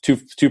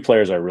two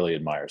players I really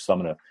admire.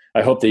 So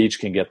I hope they each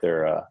can get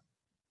their.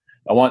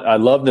 I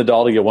love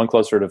Nadal to get one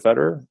closer to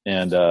Federer,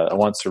 and I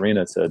want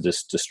Serena to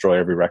just destroy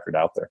every record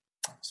out there,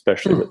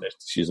 especially with it.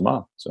 She's a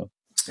mom. So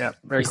yeah,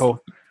 very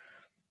cool.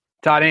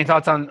 Todd, any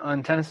thoughts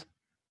on tennis?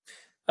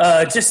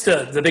 Just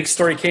the big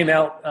story came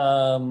out.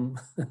 I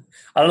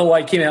don't know why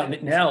it came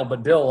out now,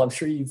 but Bill, I'm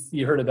sure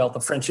you heard about the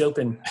French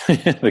Open.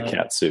 The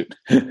cat suit.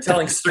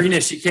 Telling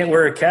Serena she can't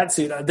wear a cat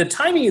suit. The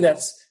timing of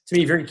that's, to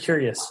me, very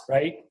curious,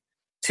 right?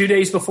 2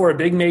 days before a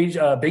big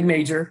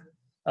major.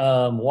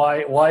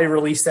 Why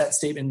release that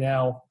statement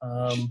now?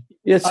 I'm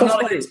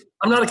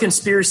not a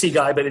conspiracy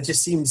guy, but it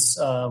just seems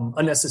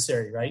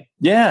unnecessary, right?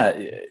 Yeah,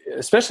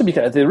 especially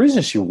because the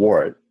reason she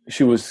wore it,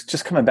 she was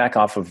just coming back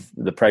off of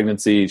the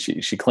pregnancy.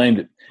 She claimed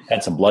it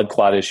had some blood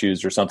clot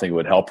issues or something that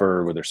would help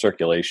her with her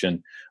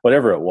circulation,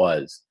 whatever it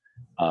was.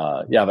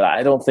 But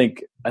I don't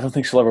think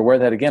she'll ever wear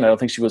that again. I don't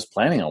think she was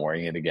planning on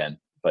wearing it again.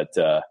 But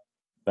oh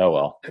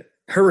well.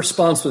 Her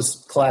response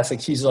was classic.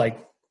 She's like,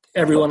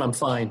 "Everyone, I'm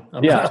fine.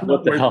 I'm not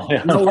worried about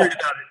it."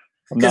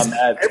 I'm not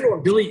mad.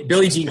 Everyone,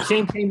 Billie Jean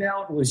King came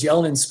out and was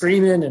yelling and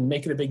screaming and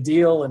making a big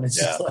deal, and it's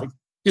just like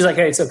she's like,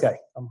 "Hey, it's okay.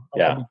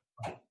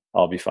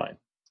 I'll be fine."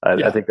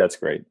 I think that's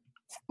great.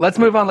 Let's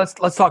move on.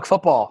 Let's talk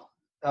football,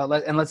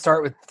 and let's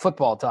start with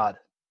football, Todd.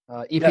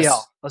 EPL.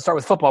 Yes. Let's start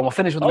with football. And we'll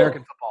finish with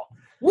American football.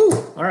 Woo!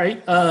 All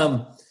right.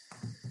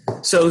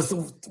 So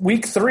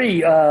week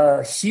 3,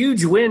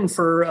 huge win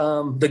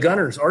for the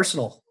Gunners,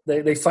 Arsenal.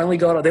 They finally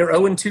got. They were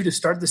 0-2 to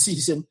start the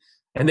season,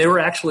 and they were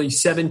actually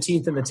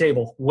 17th in the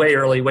table, way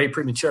early, way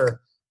premature.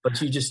 But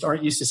you just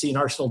aren't used to seeing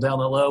Arsenal down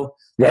that low.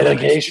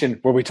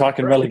 Relegation. Were we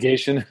talking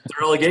relegation? The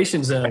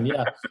relegation zone,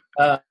 yeah.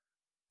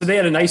 They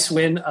had a nice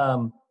win.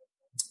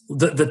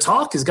 The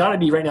talk has got to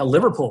be right now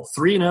Liverpool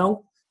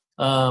 3-0,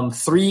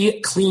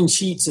 3 clean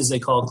sheets as they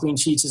call it. Clean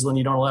sheets is when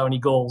you don't allow any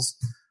goals.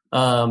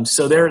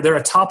 So they're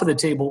atop of the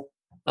table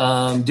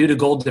due to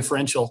goal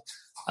differential.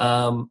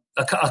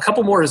 A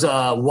couple more is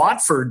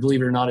Watford,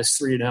 believe it or not, is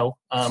 3-0.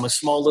 A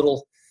small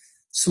little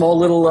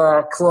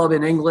club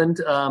in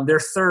England. They're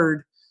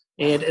third,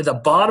 and at the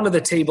bottom of the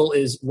table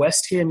is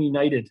West Ham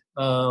United,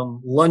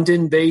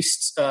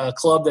 London-based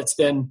club that's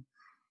been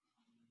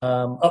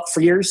up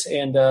for years.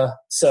 And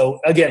so,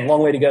 again,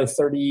 long way to go.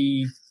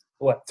 3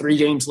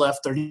 games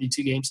left,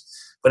 32 games.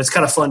 But it's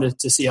kind of fun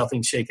to see how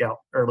things shake out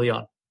early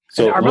on.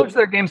 So are most of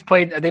their games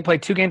played? They play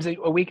 2 games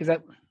a week? Is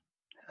that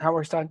how it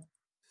works, Todd?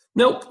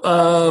 Nope.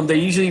 They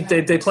usually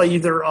they play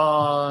either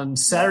on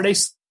Saturday,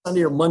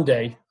 Sunday, or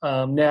Monday.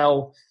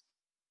 Now,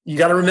 you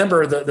got to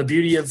remember the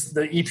beauty of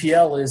the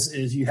EPL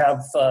is you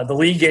have the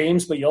league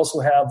games, but you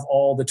also have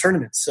all the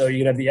tournaments. So you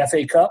can have the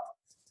FA Cup,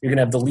 you're going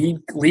to have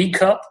the League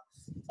Cup,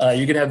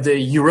 you're going to have the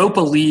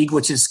Europa League,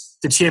 which is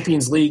the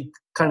Champions League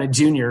kind of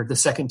junior, the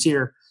second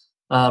tier,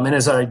 and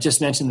as I just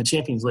mentioned, the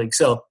Champions League.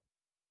 So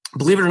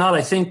believe it or not,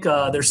 I think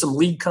there's some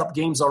League Cup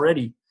games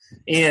already.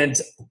 And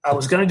I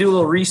was going to do a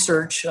little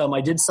research.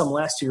 I did some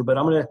last year, but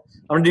I'm going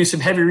to do some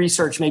heavy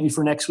research maybe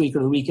for next week or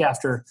the week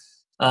after,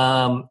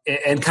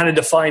 and kind of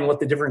define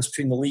what the difference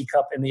between the League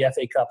Cup and the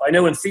FA Cup. I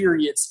know in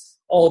theory it's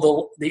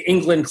all the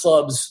England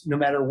clubs, no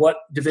matter what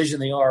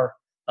division they are,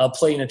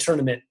 play in a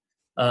tournament.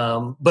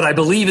 But I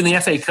believe in the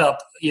FA Cup,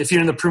 if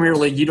you're in the Premier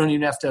League, you don't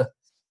even have to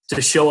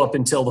show up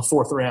until the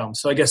 4th round.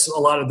 So I guess a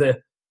lot of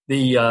the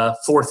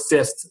 4th,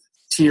 5th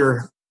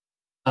tier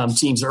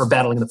teams are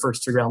battling in the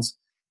first 3 rounds.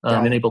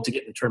 And able to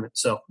get in the tournament.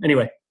 So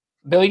anyway.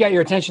 Bill, you got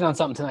your attention on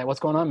something tonight. What's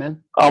going on,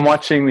 man? I'm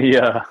watching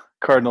the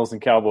Cardinals and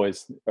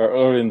Cowboys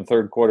early in the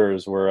third quarter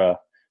as we're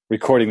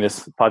recording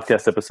this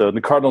podcast episode. And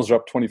the Cardinals are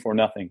up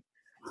 24-0.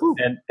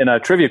 And a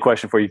trivia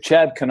question for you.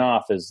 Chad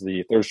Kanoff is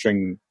the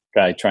third-string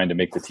guy trying to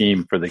make the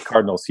team for the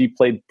Cardinals. He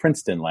played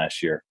Princeton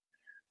last year.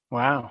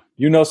 Wow.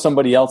 You know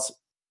somebody else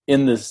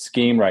in this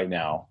game right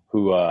now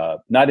who,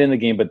 not in the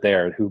game but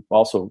there, who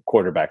also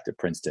quarterbacked at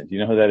Princeton. Do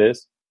you know who that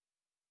is?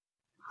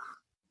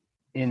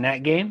 In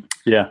that game?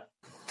 Yeah.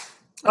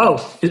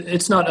 Oh,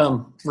 it's not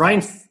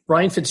Ryan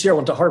Fitzgerald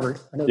went to Harvard.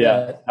 I know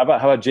that. How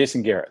about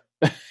Jason Garrett?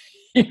 I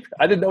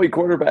didn't know he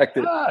quarterbacked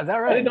it. Is that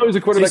right? I didn't know he was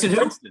a quarterback at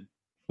Princeton.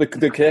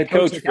 the head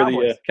coach for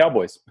the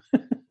Cowboys.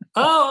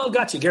 Oh,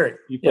 got you, Garrett.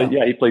 He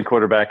played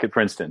quarterback at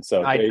Princeton.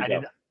 So I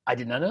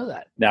did not know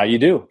that. Now you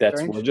do.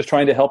 We're just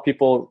trying to help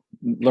people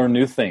learn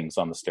new things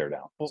on the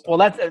StareDown. Well,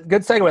 that's a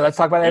good segue. Let's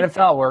talk about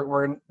NFL.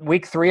 We're in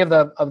week 3 of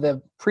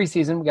the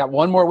preseason. We got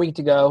one more week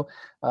to go.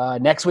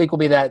 Next week will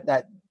be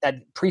that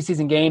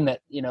preseason game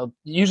that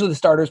usually the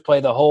starters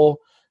play the whole.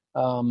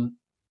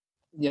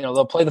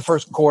 They'll play the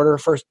first quarter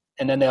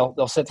and then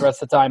they'll sit the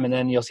rest of the time, and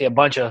then you'll see a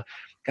bunch of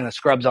kind of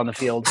scrubs on the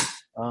field.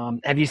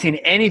 Have you seen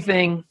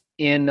anything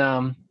in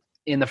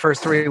the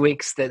first 3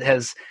 weeks that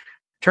has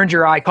turned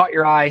your eye, caught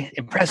your eye,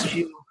 impressed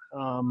you?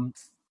 A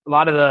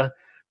lot of the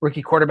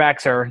rookie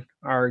quarterbacks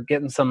are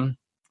getting some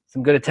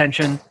good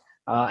attention,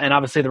 and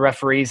obviously the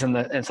referees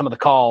and some of the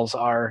calls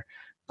are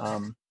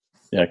kind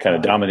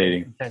of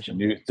dominating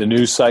the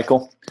news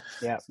cycle.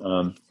 Yeah.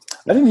 I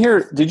didn't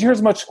hear. Did you hear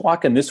as much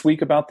squawking this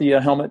week about the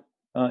helmet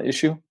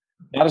issue?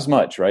 Not as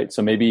much, right?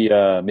 So maybe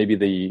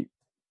the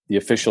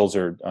officials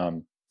are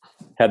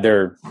had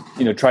their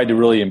tried to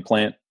really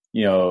implant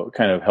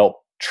kind of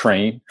help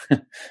train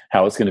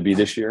how it's going to be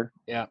this year.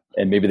 Yeah.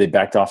 And maybe they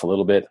backed off a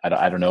little bit.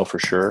 I don't know for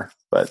sure,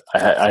 but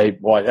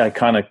I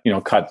kind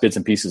of caught bits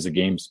and pieces of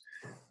games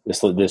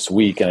this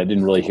week, and I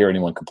didn't really hear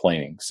anyone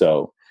complaining.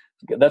 So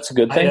that's a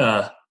good thing.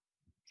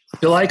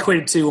 Bill, I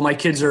equate it to when my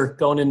kids are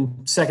going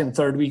in second,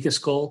 third week of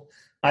school.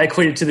 I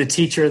equate it to the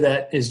teacher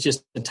that is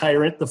just a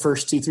tyrant the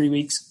first 2-3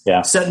 weeks,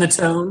 setting the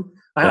tone.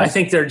 I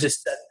think they're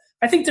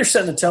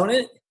setting the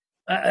tone.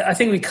 I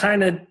think we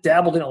kind of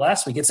dabbled in it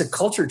last week. It's a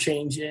culture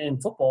change in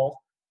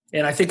football,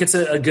 and I think it's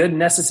a good,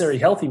 necessary,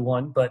 healthy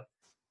one. But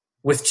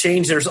with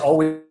change, there's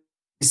always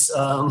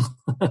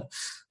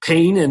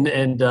pain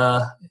and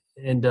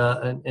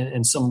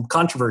some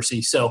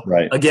controversy. So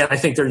again, I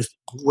think there's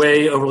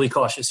way overly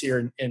cautious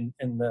here in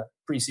the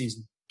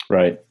preseason.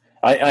 Right.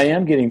 I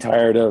am getting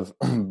tired of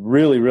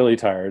really, really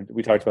tired.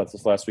 We talked about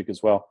this last week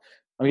as well.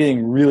 I'm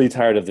getting really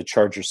tired of the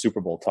Chargers Super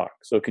Bowl talk.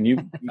 So can you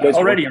guys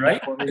already,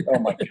 right? Oh my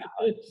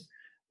God.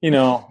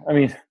 I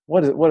mean,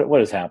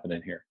 what is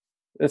happening here?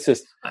 It's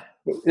just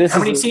how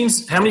many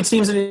teams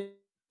in the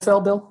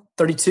NFL, Bill?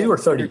 32 or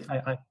 30?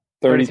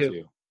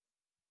 32.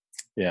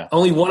 Yeah.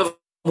 Only one of them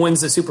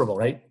wins the Super Bowl,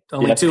 right?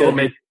 Only two will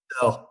make it.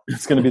 So.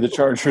 It's going to be the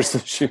Chargers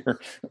this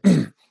year.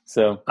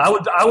 So I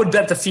would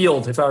bet the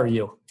field if I were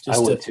you,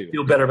 just to too.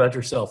 Feel better about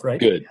yourself, right?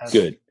 Good.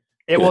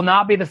 It will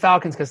not be the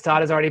Falcons because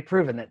Todd has already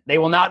proven that they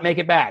will not make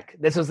it back.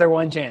 This was their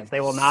one chance.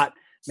 They will not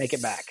make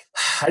it back.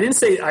 I didn't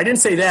say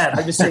that.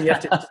 I'm just saying you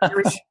have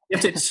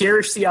to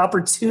cherish the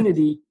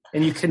opportunity,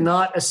 and you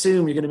cannot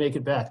assume you're going to make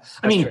it back.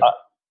 I mean,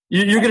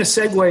 you're going to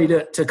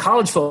segue to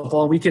college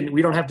football. We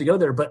don't have to go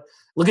there, but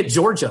look at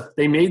Georgia.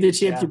 They made the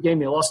championship game.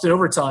 They lost in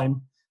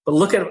overtime, but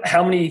look at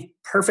how many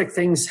perfect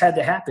things had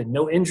to happen.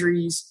 No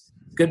injuries,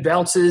 good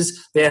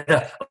bounces. They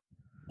had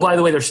by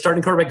the way, their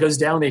starting quarterback goes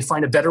down. They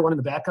find a better one in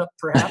the backup,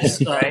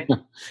 perhaps. Right.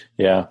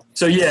 Yeah.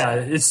 So,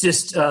 it's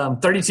just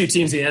 32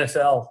 teams in the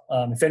NFL.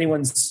 If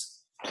anyone's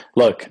 –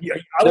 Look.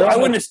 I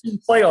wouldn't assume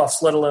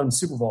playoffs, let alone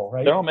Super Bowl,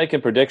 right? They're all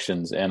making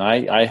predictions, and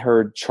I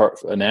heard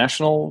a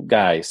national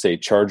guy say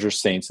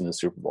Chargers Saints in the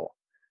Super Bowl,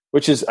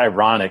 which is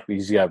ironic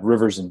because you have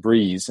Rivers and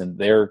Breeze, and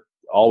they're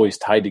always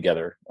tied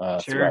together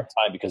throughout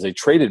time because they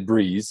traded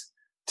Breeze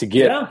to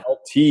get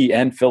LT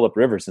and Phillip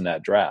Rivers in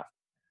that draft.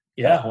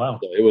 Yeah, wow.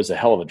 So it was a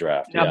hell of a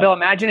draft. Now, Bill,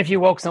 imagine if you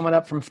woke someone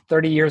up from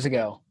 30 years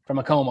ago from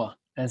a coma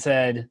and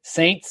said,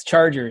 Saints,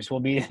 Chargers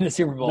will be in the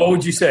Super Bowl. What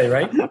would you say,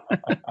 right?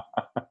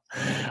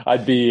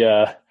 I'd be,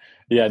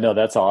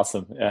 that's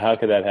awesome. How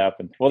could that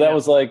happen? Well, that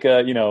was like,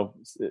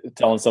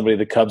 telling somebody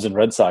the Cubs and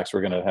Red Sox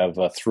were going to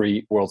have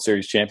 3 World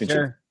Series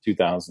championships in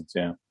 2000s.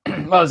 Yeah.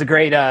 Well, it was a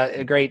great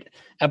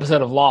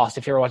episode of Lost.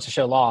 If you ever watched the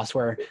show Lost,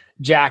 where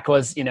Jack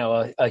was,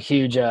 a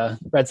huge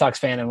Red Sox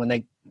fan. And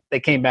when they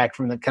came back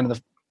from the kind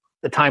of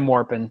the time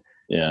warp and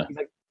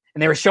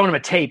and they were showing him a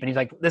tape and he's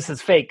like, this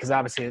is fake. Cause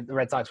obviously the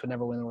Red Sox would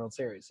never win the World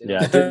Series. Yeah.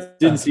 I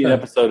didn't see an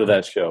episode of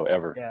that show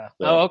ever. Yeah.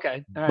 So. Oh,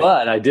 okay. All right.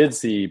 But I did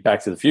see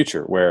Back to the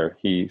Future where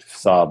he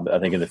saw, I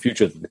think in the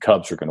future that the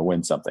Cubs were going to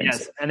win something.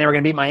 Yes. And they were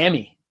going to beat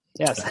Miami.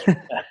 Yes.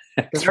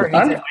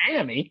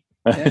 Miami.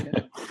 Yeah.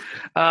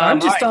 I'm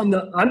just on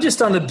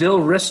the Bill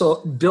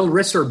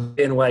Risser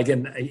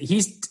bandwagon.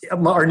 He's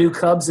our new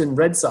Cubs and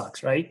Red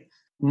Sox, right?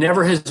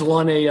 Never has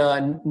won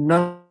none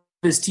of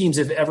his teams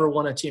have ever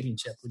won a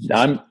championship.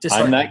 I'm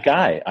that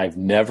guy. I've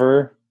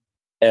never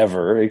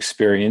ever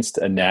experienced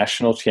a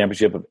national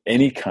championship of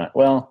any kind.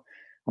 Well,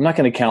 I'm not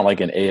going to count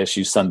like an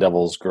ASU Sun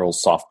Devils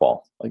girls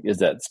softball. Like, is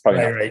that? It's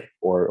probably right.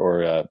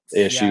 Or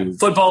ASU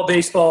football,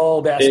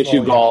 baseball, basketball,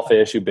 ASU golf,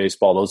 ASU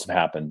baseball. Those have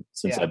happened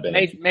since I've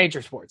been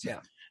major sports. Yeah,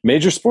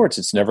 major sports.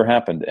 It's never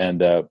happened,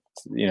 and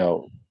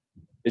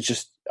it's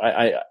just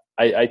I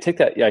take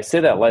that. I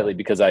say that lightly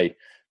because I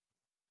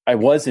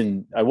was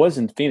in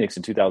Phoenix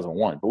in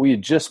 2001, but we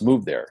had just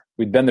moved there.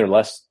 We'd been there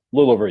a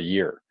little over a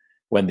year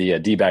when the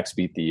D-backs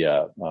beat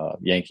the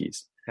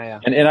Yankees.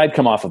 Yeah. And I'd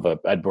come off of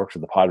I'd worked for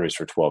the Padres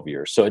for 12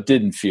 years. So it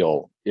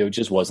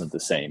just wasn't the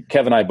same.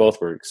 Kevin and I both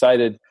were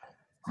excited.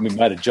 We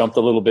might have jumped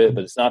a little bit,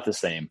 but it's not the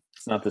same.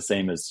 It's not the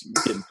same as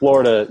getting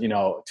Florida,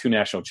 2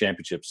 national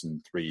championships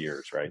in 3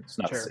 years, right? It's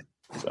not the same.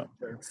 So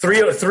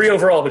three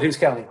overall, but who's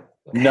counting?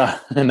 no,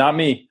 not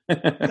me.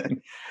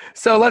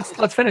 So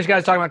let's finish,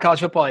 guys, talking about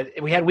college football.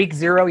 We had week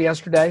 0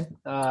 yesterday,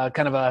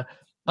 kind of a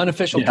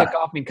unofficial kickoff.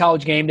 I mean,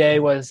 College Game Day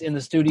was in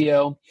the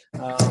studio,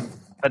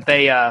 but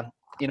they,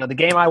 the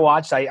game I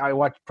watched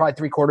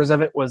probably 3/4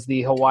 of it was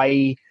the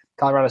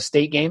Hawaii-Colorado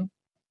State game.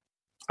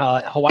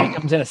 Hawaii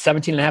comes in a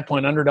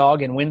 17.5-point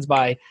underdog and wins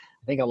by, I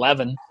think,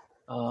 11.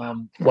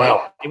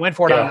 Wow. They went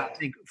for it on, I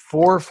think,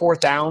 4 4th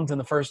downs in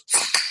the first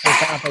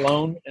half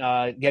alone,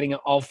 getting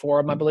all 4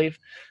 of them, I believe.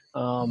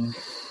 They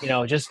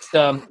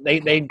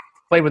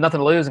played with nothing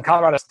to lose. And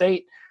Colorado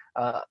State,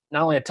 not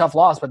only a tough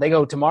loss, but they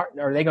go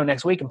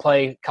next week and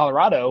play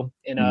Colorado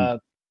in a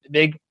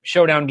big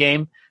showdown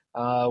game,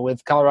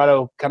 with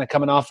Colorado kind of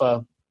coming off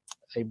a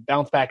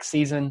bounce back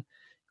season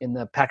in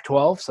the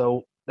Pac-12.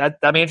 So that'd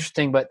be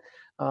interesting. But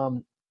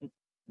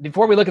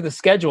before we look at the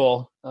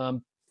schedule,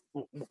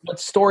 what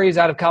stories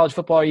out of college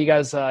football are you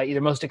guys either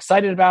most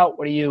excited about?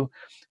 What are you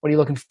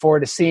looking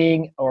forward to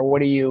seeing, or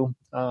what are you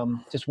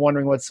just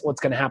wondering what's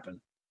going to happen?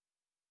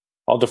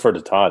 I'll defer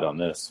to Todd on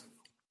this.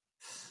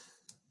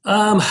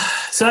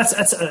 So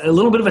that's a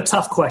little bit of a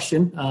tough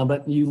question,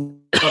 but you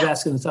love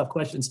asking the tough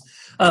questions.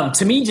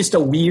 To me, just a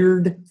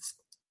weird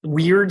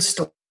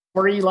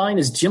storyline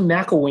is Jim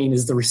McElwain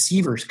is the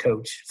receivers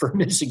coach for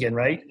Michigan,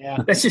 right? Yeah,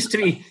 that's just, to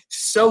me,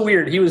 so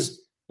weird. He was,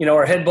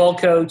 our head ball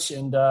coach,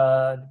 and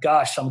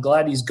gosh, I'm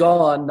glad he's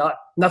gone.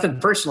 Nothing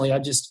personally, I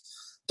just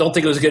don't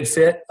think it was a good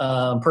fit.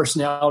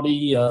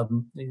 Personality,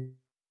 some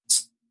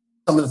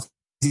of the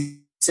things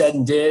he said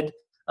and did.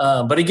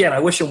 But again, I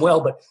wish him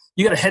well. But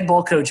you got a head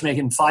ball coach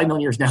making $5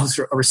 million years now as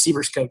a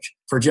receivers coach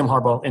for Jim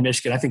Harbaugh in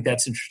Michigan. I think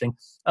that's interesting.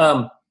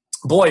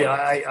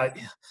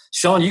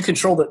 Sean, you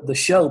control the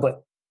show,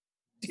 but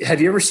have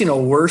you ever seen a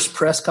worse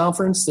press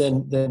conference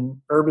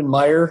than Urban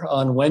Meyer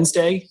on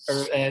Wednesday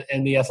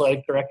and the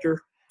athletic director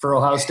for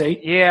Ohio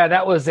State? Yeah,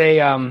 that was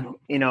I'm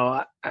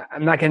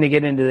not going to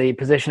get into the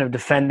position of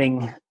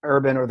defending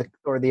Urban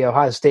or the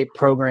Ohio State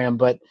program,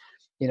 but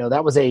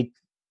that was a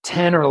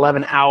 10 or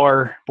 11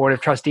 hour Board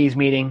of Trustees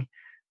meeting.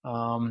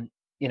 A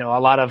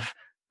lot of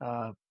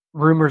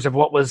rumors of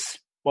what was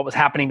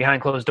happening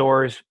behind closed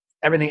doors.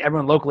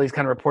 Everyone locally is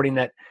kind of reporting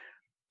that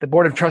the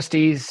Board of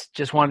Trustees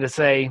just wanted to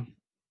say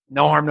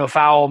no harm, no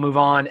foul, move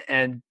on.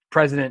 And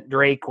President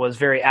Drake was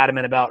very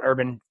adamant about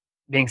Urban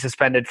being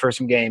suspended for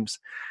some games.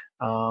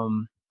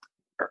 Urban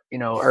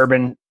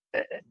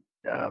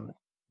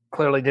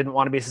clearly didn't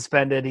want to be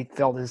suspended. He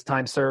felt his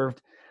time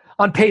served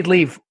on paid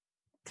leave,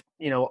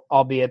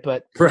 albeit,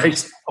 but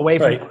right away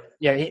from, right.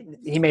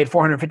 He made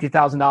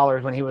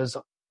 $450,000 when he was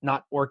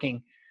not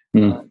working,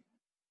 but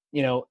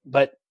he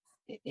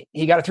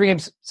got a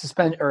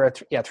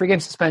 3-game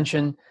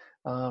suspension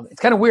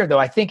It's kind of weird though.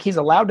 I think he's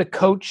allowed to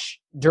coach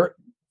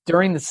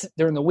during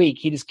the week.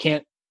 He just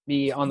can't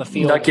be on the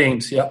field. Not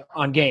games, yeah.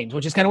 On games,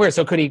 which is kind of weird.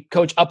 So could he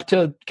coach up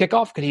to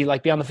kickoff? Could he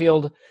be on the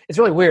field? It's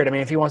really weird. I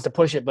mean, if he wants to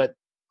push it, but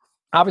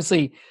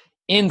obviously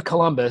in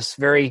Columbus,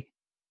 very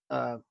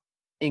circle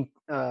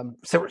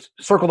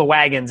the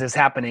wagons is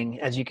happening,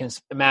 as you can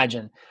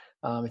imagine.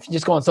 If you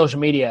just go on social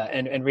media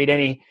and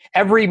read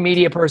every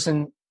media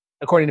person,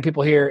 according to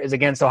people here, is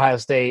against Ohio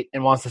State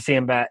and wants to see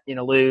him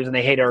lose, and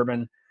they hate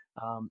Urban.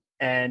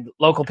 And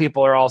local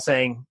people are all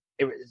saying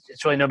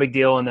it's really no big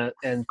deal,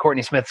 and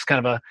Courtney Smith's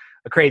kind of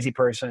a crazy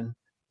person.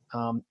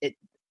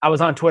 I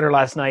was on Twitter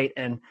last night,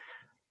 and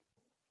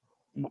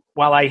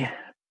while I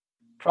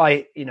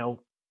probably,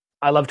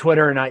 I love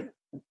Twitter, and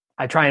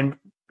I try and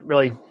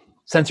really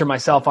censor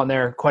myself on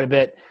there quite a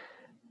bit.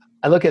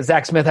 I look at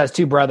Zach Smith has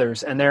 2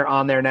 brothers, and they're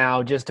on there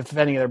now just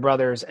defending their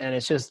brothers, and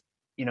it's just,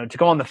 to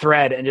go on the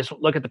thread and just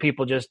look at the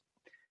people, just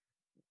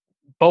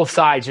both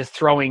sides just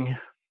throwing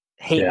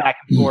hate back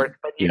and forth.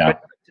 But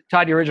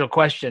Todd, your original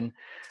question,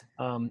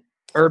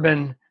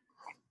 Urban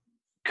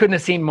couldn't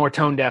have seemed more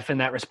tone deaf in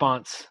that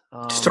response.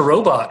 Just a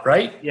robot,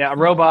 right? Yeah, a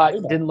robot.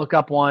 Didn't look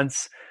up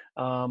once.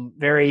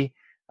 Very,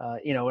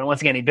 and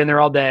once again, he'd been there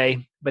all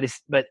day. But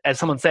as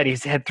someone said,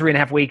 he's had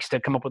 3.5 weeks to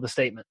come up with a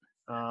statement.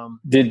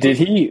 Did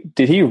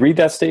he read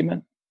that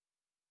statement?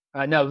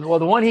 No. Well,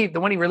 the one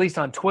he released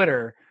on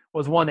Twitter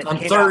was one that on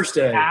came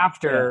Thursday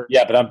after.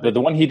 Yeah, but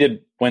the one he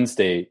did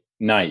Wednesday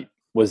night,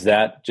 was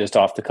that just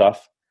off the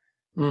cuff?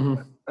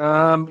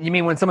 Mm-hmm. You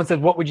mean when someone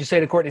said, "What would you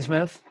say to Courtney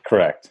Smith?"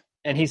 Correct.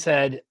 And he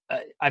said,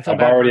 "I've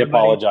already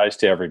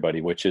apologized to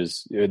everybody," which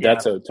is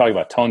talking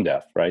about tone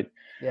deaf, right?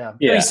 Yeah.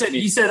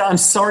 He said, "I'm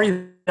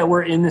sorry that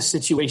we're in this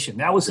situation."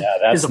 That was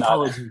his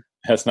apology.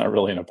 That's not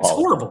really an apology. It's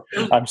horrible.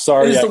 I'm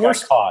sorry I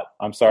got caught.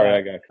 I'm sorry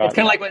I got caught.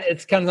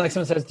 It's kind of like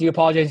someone says, "Do you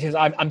apologize?" He says,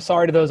 "I'm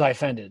sorry to those I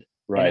offended."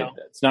 Right.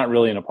 It's not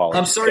really an apology.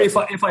 I'm sorry if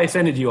I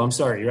offended you. I'm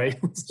sorry, right?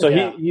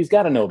 So he's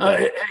got to know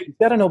better. He's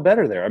got to know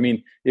better there. I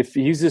mean, if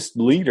he's this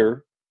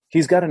leader,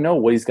 he's got to know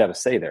what he's got to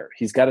say there.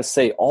 He's got to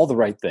say all the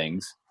right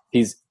things.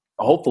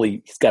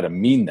 Hopefully he's got to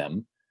mean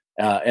them,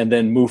 and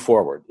then move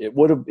forward. It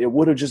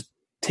would have just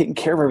taken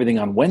care of everything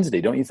on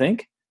Wednesday, don't you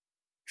think?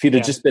 If he'd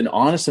have just been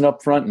honest and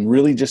upfront and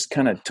really just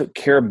kind of took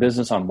care of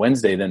business on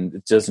Wednesday, then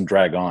it doesn't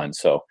drag on.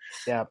 So,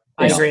 yeah,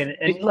 I agree.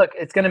 And look,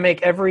 it's going to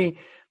make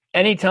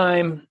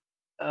anytime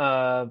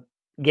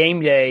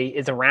game day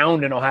is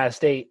around in Ohio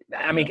State.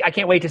 I mean, I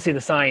can't wait to see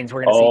the signs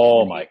we're going to see.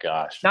 Oh my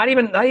gosh! Not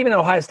even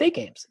Ohio State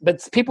games,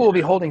 but people will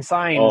be holding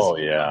signs. Oh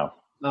yeah.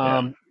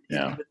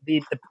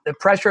 The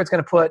pressure it's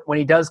going to put when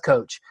he does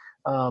coach.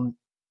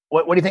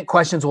 What do you think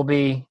questions will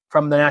be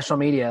from the national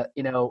media?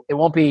 You know, it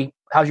won't be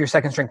how's your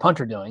second string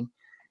punter doing.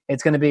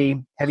 It's going to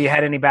be, have you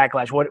had any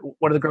backlash? What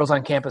do the girls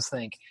on campus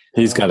think?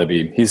 He's got to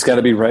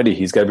be ready.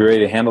 He's got to be ready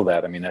to handle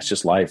that. I mean, that's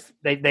just life.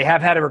 They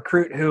have had a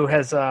recruit who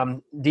has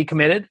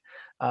decommitted.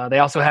 They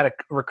also had a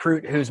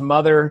recruit whose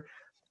mother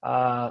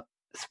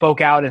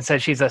spoke out and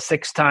said she's a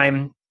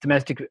 6-time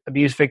domestic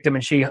abuse victim,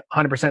 and she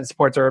 100%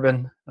 supports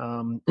Urban.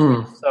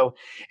 So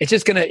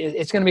it's going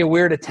to be a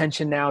weird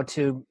attention now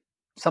to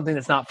something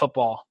that's not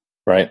football.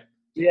 Right.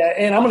 Yeah,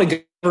 and I'm going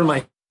to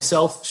govern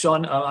myself,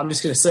 Sean. I'm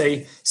just going to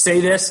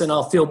say this, and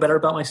I'll feel better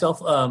about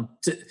myself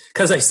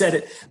because I said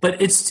it.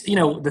 But it's,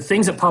 the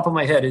things that pop in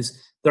my head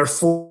is there are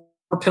 4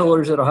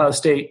 pillars at Ohio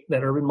State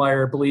that Urban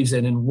Meyer believes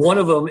in, and one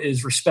of them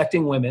is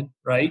respecting women,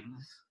 right?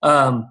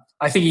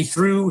 I think he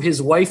threw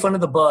his wife under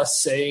the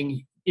bus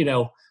saying,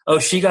 oh,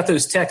 she got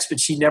those texts, but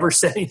she never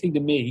said anything to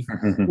me,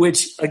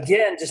 which,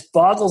 again, just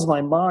boggles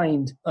my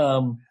mind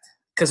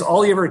because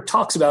all he ever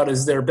talks about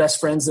is their best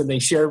friends and they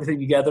share everything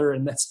together,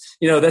 and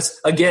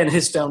that's, again,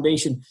 his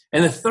foundation.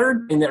 And the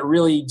third thing that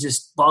really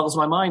just boggles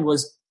my mind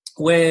was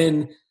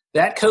when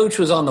that coach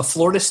was on the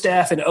Florida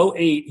staff in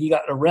 2008, he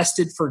got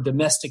arrested for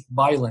domestic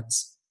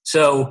violence.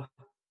 So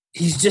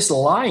he's just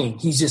lying.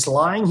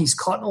 He's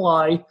caught in a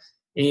lie.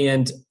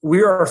 And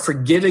we are a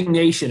forgiving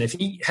nation. If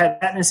he had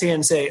that in his hand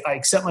and say, I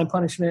accept my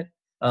punishment,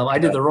 I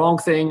did the wrong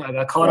thing, I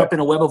got caught up in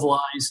a web of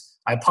lies,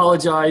 I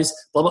apologize,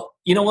 blah, blah.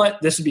 You know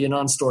what? This would be a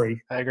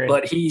non-story. I agree.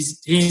 But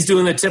he's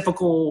doing the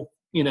typical,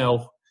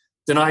 deny.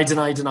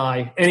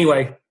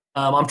 Anyway,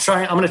 I'm going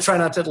to try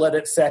not to let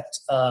it affect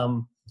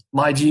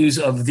my views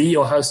of the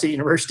Ohio State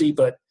University,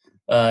 but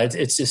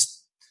it's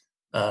just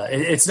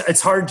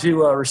it's hard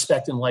to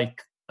respect and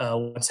like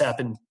what's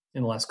happened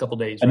in the last couple of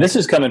days. And this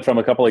is coming from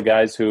a couple of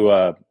guys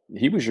who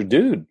he was your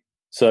dude.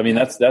 So, I mean,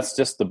 that's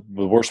just the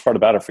worst part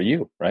about it for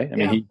you, right? I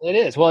mean, it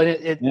is. Well,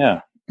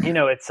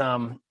 it's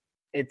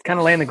kind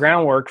of laying the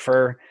groundwork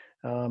for,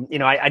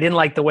 I didn't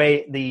like the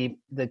way the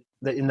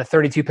in the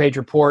 32-page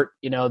report,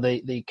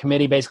 the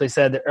committee basically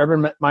said that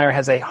Urban Meyer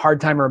has a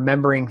hard time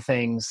remembering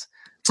things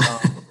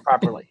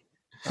properly.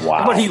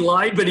 Wow. But he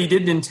lied, but he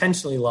didn't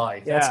intentionally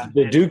lie.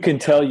 The dude can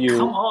tell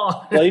you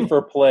play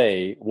for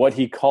play what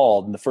he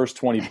called in the first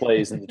 20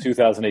 plays in the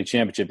 2008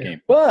 championship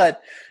game.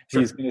 But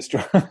he's going to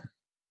struggle.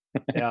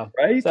 Yeah.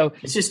 Right? So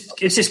it's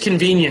just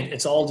convenient.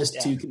 It's all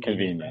just too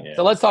convenient. Yeah.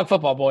 So let's talk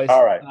football, boys.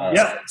 All right.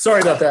 Sorry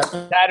about that.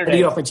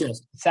 Saturday. Off my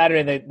chest.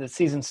 Saturday, the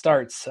season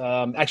starts.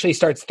 Actually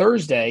starts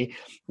Thursday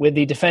with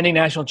the defending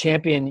national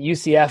champion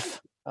UCF.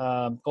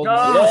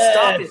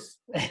 Stop it.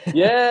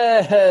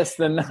 Yes,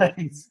 the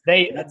Knights.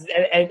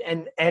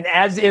 And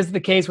as is the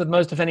case with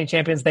most defending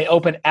champions, they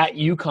open at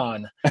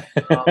UConn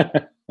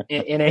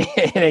in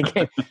a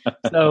game.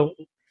 So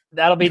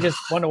that'll be just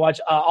one to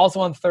watch. Also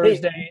on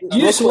Thursday,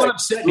 you just want to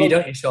upset me,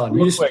 don't you, Sean?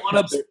 You just want to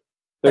upset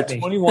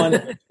me.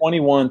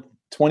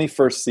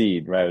 21st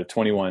seed, right?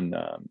 21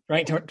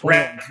 ranked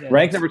 21.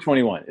 Ranked number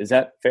 21. Is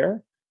that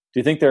fair? Do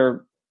you think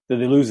did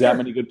they lose that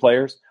many good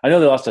players? I know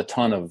they lost a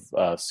ton of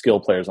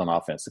skill players on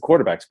offense. The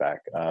quarterback's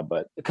back,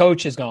 but the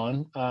coach is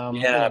gone.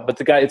 But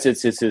the guy, it's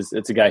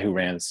a guy who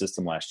ran the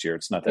system last year.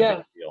 It's not that big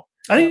a deal.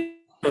 I think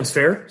that's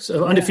fair.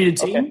 So undefeated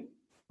team. Okay.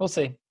 We'll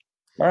see.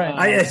 All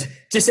right.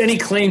 Just any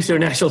claims to a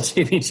national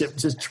championship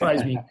just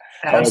drives me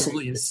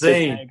absolutely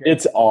insane.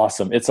 It's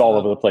awesome. It's all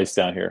over the place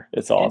down here.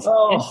 It's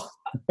awesome.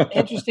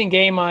 Interesting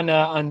game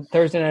on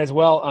Thursday night as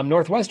well.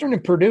 Northwestern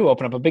and Purdue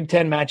open up a Big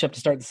Ten matchup to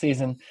start the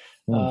season.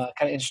 Kind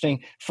of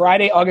interesting.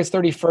 Friday, August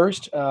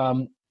 31st,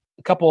 a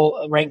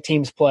couple ranked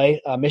teams play.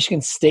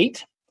 Michigan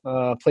State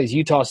plays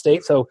Utah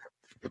State. So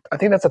I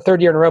think that's the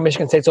third year in a row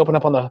Michigan State's open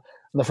up on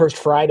the first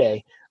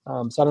Friday. So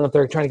I don't know if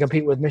they're trying to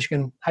compete with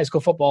Michigan high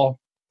school football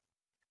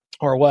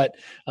or what.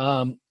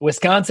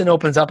 Wisconsin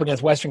opens up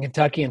against Western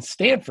Kentucky, and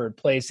Stanford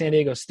plays San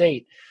Diego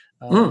State.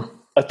 A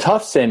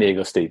tough San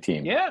Diego State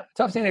team. Yeah,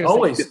 tough San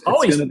Diego State. It's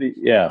going to be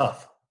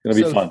tough. It's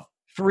going to be fun.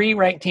 3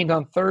 ranked teams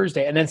on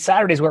Thursday, and then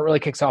Saturday is where it really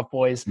kicks off,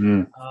 boys.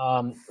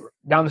 Down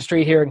the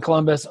street here in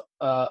Columbus,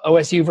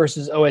 OSU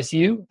versus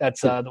OSU.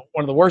 That's one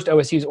of the worst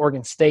OSU's,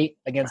 Oregon State,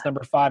 against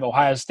number 5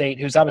 Ohio State,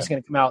 who's obviously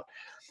going to come out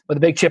with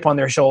a big chip on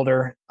their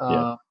shoulder.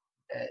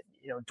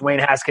 Dwayne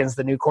Haskins,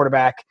 the new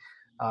quarterback,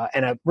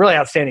 and a really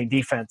outstanding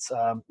defense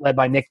led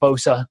by Nick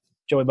Bosa,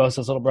 Joey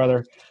Bosa's little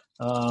brother.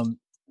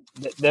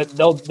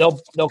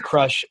 They'll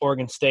crush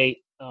Oregon State.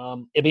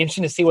 It'd be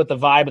interesting to see what the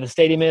vibe of the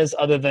stadium is,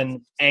 other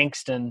than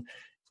angst and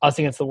us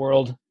against the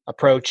world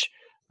approach.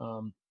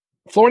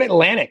 Florida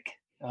Atlantic,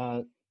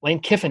 Lane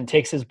Kiffin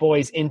takes his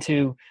boys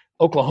into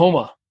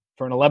Oklahoma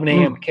for an 11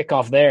 a.m.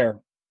 kickoff there.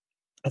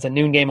 That's a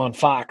noon game on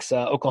Fox.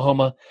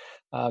 Oklahoma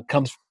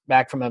comes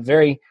back from a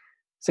very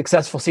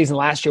successful season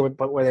last year,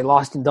 but where they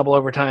lost in double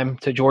overtime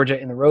to Georgia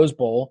in the Rose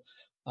Bowl.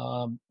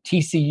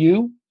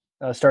 TCU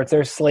starts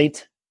their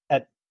slate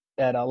at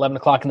 11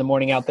 o'clock in the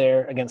morning out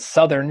there against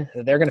Southern.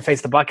 They're going to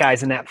face the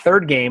Buckeyes in that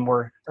third game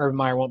where Urban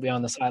Meyer won't be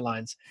on the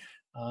sidelines.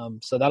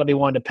 So that'll be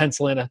one to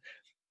pencil in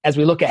as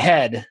we look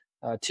ahead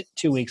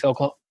 2 weeks,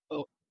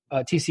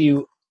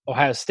 TCU,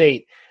 Ohio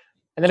State.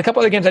 And then a couple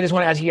other games I just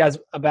want to ask you guys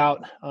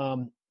about.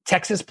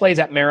 Texas plays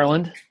at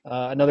Maryland,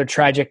 another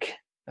tragic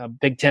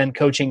Big Ten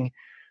coach in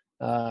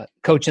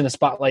the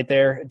spotlight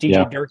there.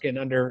 DJ Durkin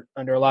under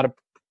a lot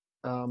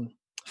of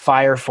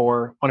fire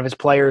for one of his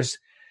players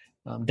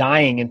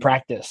dying in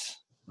practice.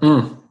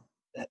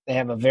 They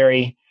have a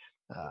very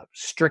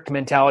strict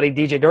mentality.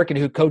 DJ Durkin,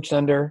 who coached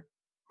under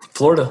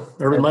Florida,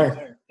 Urban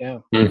Meyer. Yeah.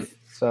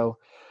 So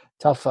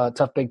tough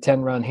Big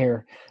Ten run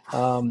here.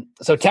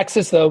 So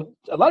Texas, though,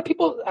 a lot of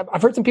people,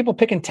 I've heard some people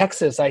picking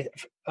Texas.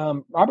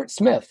 Robert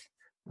Smith,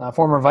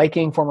 former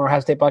Viking, former Ohio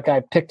State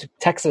Buckeye, picked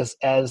Texas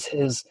as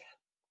his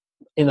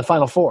in the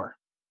Final Four.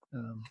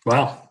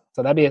 Wow!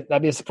 So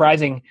that'd be a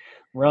surprising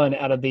run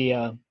out of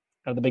the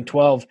Big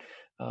 12.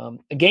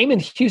 A game in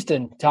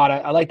Houston, Todd.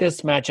 I like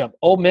this matchup: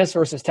 Ole Miss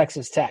versus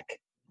Texas Tech.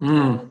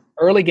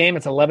 Early game.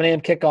 It's 11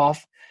 a.m.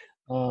 kickoff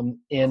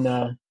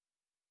in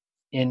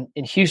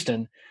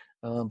Houston,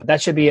 but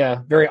that should be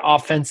a very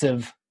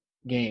offensive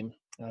game.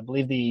 I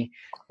believe the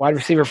wide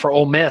receiver for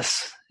Ole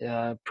Miss,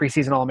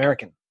 preseason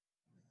All-American.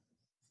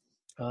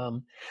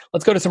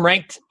 Let's go to some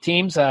ranked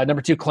teams.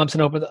 Number 2,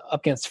 Clemson opened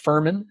up against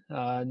Furman.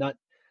 Not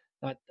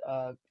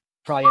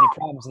probably any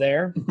problems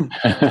there.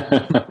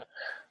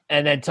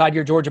 And then, Todd,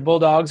 your Georgia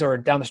Bulldogs, or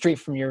down the street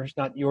from yours,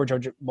 not your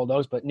Georgia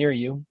Bulldogs, but near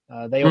you,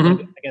 they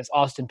opened against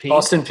Austin Peay.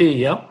 Austin Peay,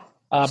 yeah.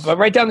 But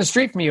right down the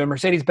street from you in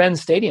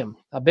Mercedes-Benz Stadium,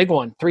 a big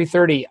one,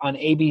 3:30 on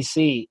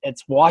ABC.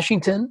 It's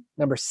Washington,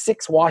 number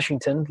 6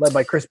 Washington, led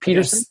by Chris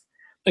Peterson. Yes.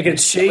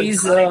 Against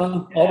Shay's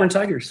Auburn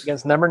Tigers.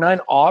 Against number 9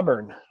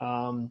 Auburn.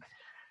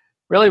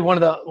 Really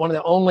one of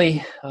the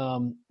only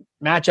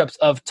matchups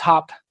of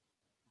top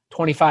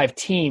 25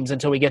 teams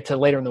until we get to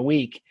later in the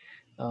week.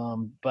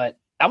 But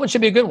that one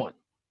should be a good one.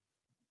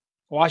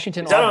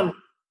 Washington. Is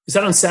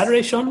that on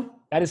Saturday, Sean?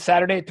 That is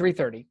Saturday at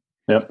 3:30.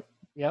 Yep.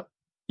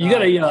 You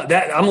got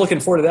that. I'm looking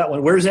forward to that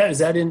one. Where is that? Is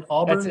that in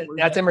Auburn?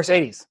 That's in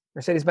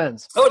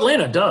Mercedes-Benz. Oh,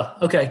 Atlanta. Duh.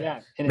 Okay.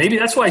 Yeah. Maybe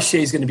that's why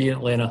Shay's going to be in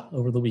Atlanta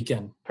over the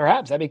weekend.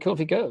 Perhaps that'd be cool if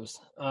he goes.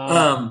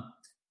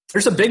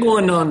 There's a big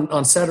one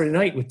on Saturday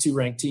night with 2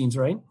 ranked teams,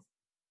 right?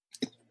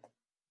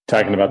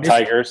 Talking about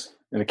Tigers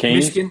and the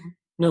Canes.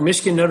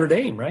 Michigan Notre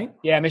Dame, right?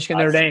 Yeah, Michigan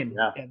Notre Dame.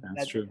 Yeah,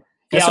 that's true.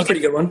 That's a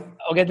pretty good one.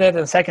 I'll get to that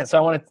in a second. So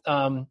I want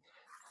to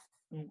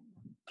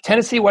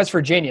Tennessee, West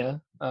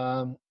Virginia.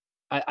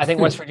 I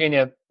think West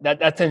Virginia,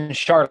 that's in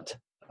Charlotte.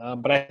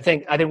 But I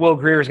think Will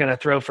Grier is going to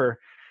throw for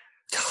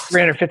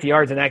 350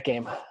 yards in that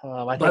game.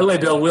 By the way,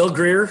 Bill, Will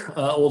Grier,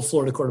 old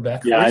Florida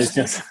quarterback. Yeah,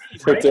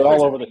 they're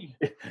all over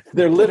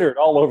they're littered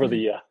all over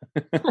the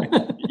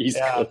East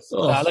Coast.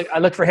 I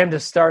look for him to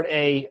start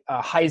a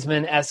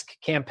Heisman-esque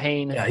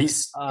campaign. Yeah,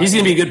 he's going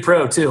to be a good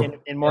pro too.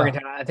 In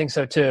Morgantown, I think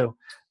so too.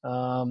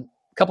 A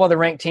couple other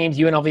ranked teams.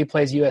 UNLV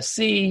plays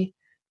USC.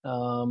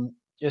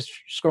 Just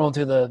scrolling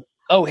through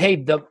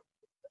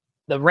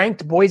the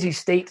ranked Boise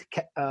State.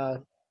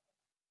 The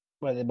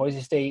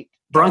Boise State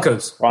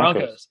Broncos.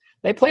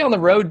 They play on the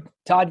road.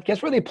 Todd,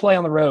 guess where they play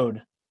on the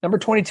road? Number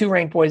 22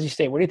 ranked Boise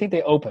State. Where do you think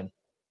they open?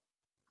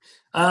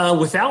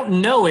 Without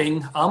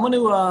knowing, I'm going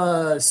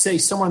to say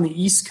somewhere on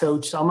the East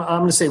Coast. I'm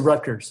going to say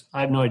Rutgers.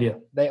 I have no idea.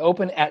 They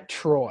open at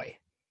Troy.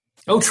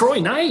 Oh, Troy,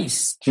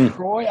 nice.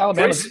 Troy,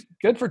 Alabama.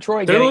 Good for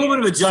Troy. They're a little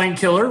bit of a giant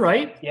killer,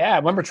 right? Yeah,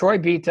 remember Troy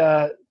beat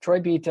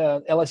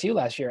LSU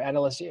last year at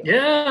LSU.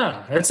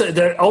 Yeah,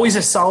 they're always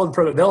a solid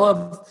product. They'll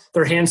have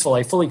their hands full.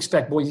 I fully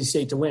expect Boise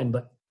State to win,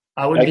 but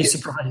I wouldn't be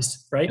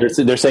surprised, right?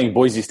 They're saying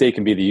Boise State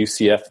can be the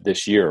UCF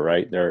this year,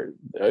 right?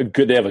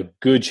 They have a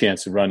good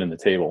chance to run in the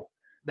table.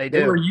 They do.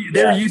 They were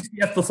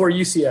UCF before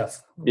UCF.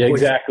 Yeah,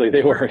 exactly.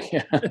 They were.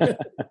 Yeah.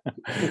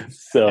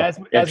 So as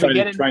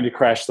trying to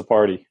crash the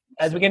party.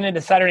 As we get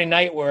into Saturday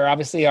night, where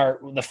obviously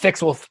the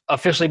fix will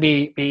officially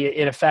be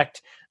in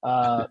effect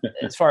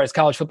as far as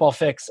college football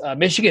fix.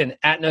 Michigan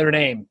at Notre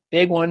Dame,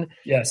 big one.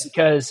 Yes,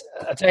 because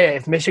I'll tell you,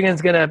 if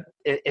Michigan's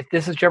if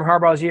this is Jim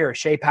Harbaugh's year,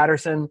 Shea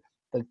Patterson,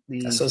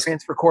 the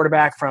transfer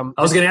quarterback from.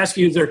 I was going to ask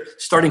you who their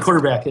starting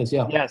quarterback is.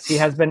 Yeah. Yes, he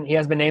has been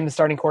named the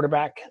starting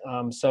quarterback.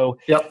 So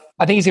yep.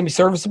 I think he's going to be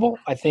serviceable.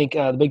 I think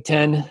the Big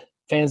Ten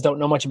fans don't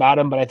know much about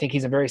him, but I think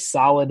he's a very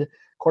solid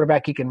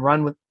quarterback. He can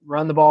run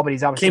the ball, but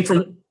he's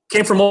obviously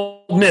came from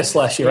Ole Miss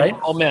last year, right?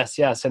 Ole Miss,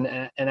 yes. And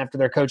after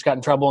their coach got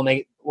in trouble and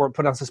they were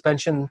put on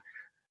suspension,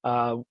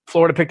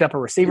 Florida picked up a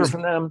receiver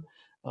from them.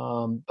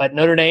 But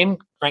Notre Dame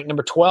ranked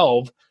number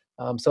 12.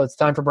 So it's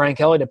time for Brian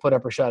Kelly to put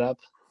up or shut up.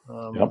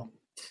 Yep.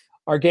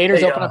 Our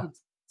Gators open up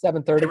at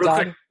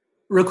 7:30.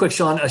 Real quick,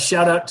 Sean, a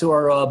shout out to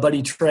our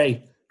buddy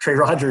Trey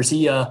Rogers.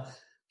 He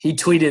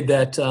tweeted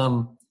that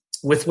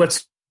with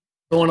what's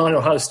going on at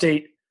Ohio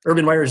State,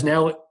 Urban Meyer is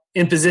now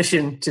in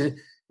position to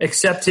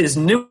accept his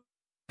new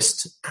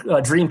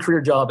dream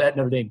career job at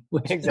Notre Dame.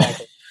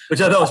 Exactly. Which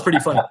I thought was pretty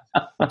funny.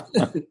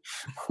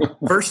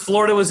 First,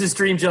 Florida was his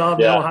dream job.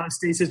 Yeah. Now Ohio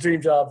State's his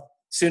dream job.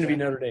 Soon to be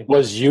Notre Dame.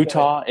 Was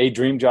Utah a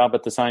dream job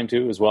at the time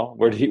too, as well?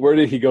 Where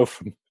did he go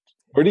from?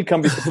 Where did he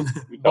come?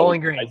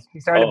 Bowling Green. He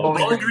started at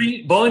Bowling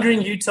Green. Bowling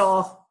Green,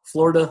 Utah,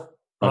 Florida,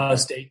 Ohio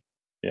State.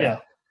 Yeah.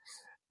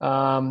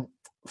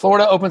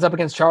 Florida opens up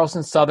against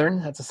Charleston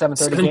Southern. That's a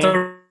 7:30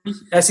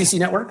 game. SEC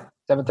Network.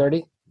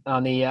 7:30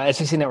 on the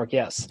SEC Network.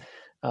 Yes.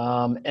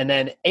 And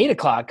then 8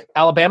 o'clock,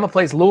 Alabama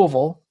plays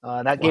Louisville.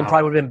 That game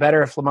probably would have been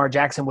better if Lamar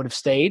Jackson would have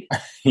stayed.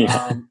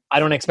 I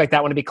don't expect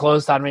that one to be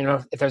close. I don't even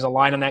know if there's a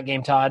line on that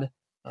game, Todd.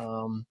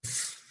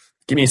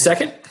 Give me a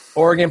second.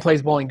 Oregon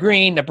plays Bowling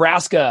Green.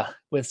 Nebraska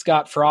with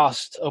Scott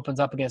Frost opens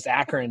up against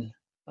Akron.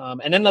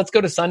 And then let's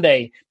go to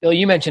Sunday. Bill,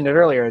 you mentioned it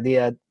earlier,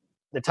 the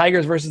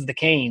Tigers versus the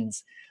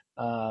Canes.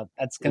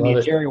 That's going to be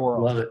a Jerry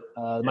World. Love it.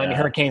 The Miami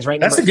Hurricanes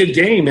ranked That's a good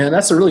game, man.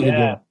 That's a really good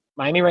game.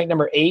 Miami ranked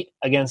number 8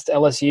 against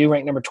LSU,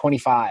 ranked number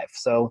 25.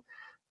 So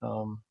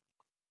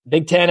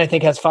Big Ten, I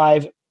think, has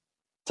 5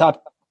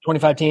 top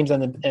 25 teams,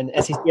 and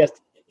SEC has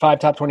 5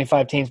 top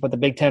 25 teams, but the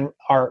Big Ten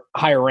are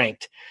higher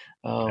ranked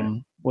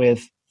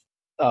with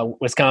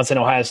Wisconsin,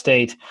 Ohio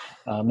State,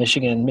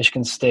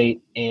 Michigan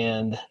State,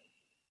 and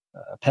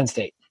Penn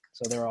State.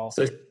 So they're all.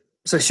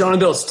 So Sean and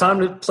Bill, it's time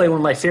to play one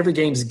of my favorite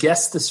games,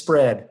 Guess the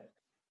Spread.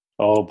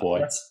 Oh,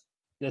 boy.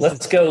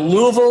 Let's go.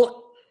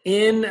 Louisville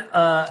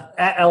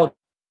at Alabama.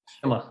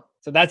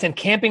 So that's in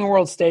Camping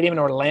World Stadium in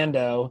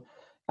Orlando.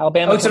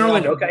 Alabama. Oh, it's in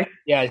Orlando. Okay.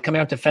 Yeah, coming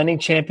out defending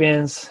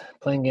champions,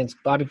 playing against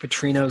Bobby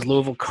Petrino's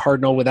Louisville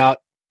Cardinal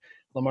without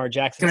Lamar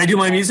Jackson. Can I do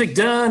my music?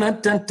 Dun,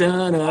 dun, dun,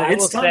 dun, dun. I will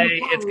say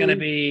it's going to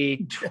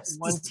be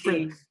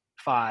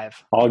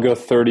 25. I'll go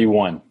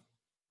 31.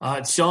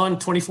 Sean,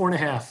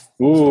 24.5.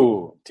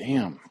 Ooh,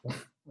 damn. All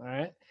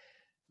right.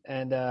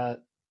 And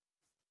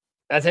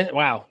that's it.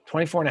 Wow,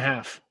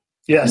 24.5.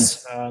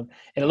 Yes. And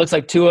it looks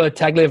like Tua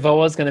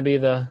Tagovailoa is going to be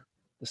the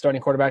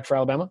starting quarterback for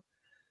Alabama.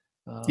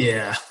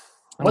 Yeah.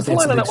 What's the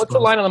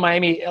line on the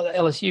Miami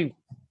LSU,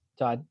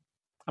 Todd?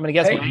 I'm going to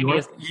guess Miami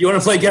is. You want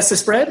to play Guess the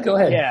Spread? Go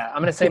ahead. Yeah,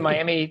 I'm going to say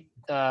Miami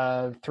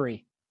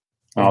 3.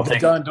 I'll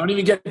take Done. Don't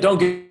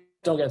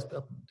guess,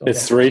 Bill.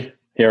 It's 3.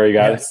 Here we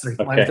got it. It's 3.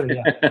 Okay. Mine 3,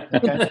 yeah.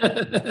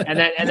 Okay.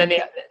 and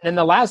then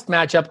the last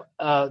matchup,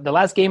 the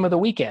last game of the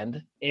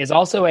weekend is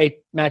also a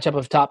matchup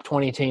of top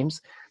 20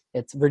 teams.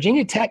 It's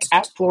Virginia Tech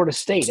at Florida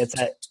State. It's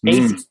an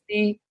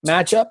ACC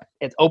matchup.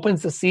 It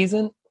opens the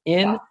season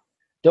in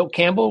Doak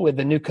Campbell with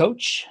the new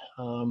coach.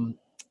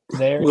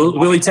 There,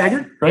 Willie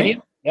Taggart, right?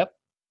 Yep.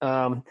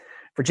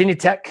 Virginia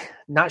Tech,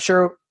 not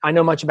sure I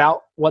know much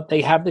about what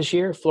they have this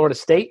year. Florida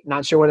State,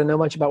 not sure what I know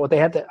much about what they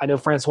have. I know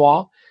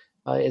Francois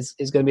is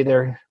going to be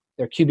their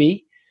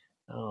QB.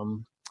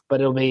 But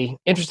it'll be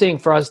interesting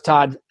for us,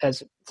 Todd,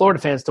 as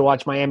Florida fans, to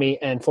watch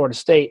Miami and Florida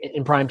State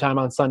in prime time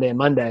on Sunday and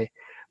Monday.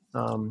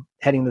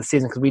 Heading into the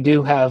season, because we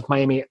do have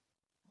Miami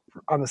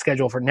on the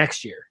schedule for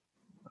next year.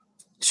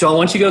 Sean,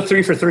 why don't you go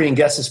 3 for 3 and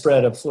guess the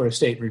spread of Florida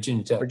State,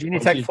 Virginia Tech?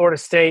 Florida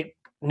State,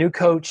 new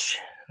coach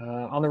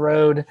on the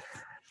road.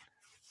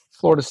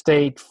 Florida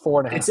State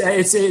 4.5.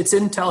 It's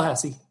in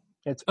Tallahassee.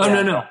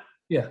 No.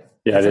 Yeah,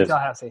 it is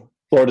Tallahassee.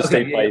 Florida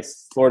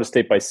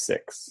State by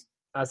 6.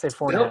 I say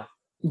 4.5.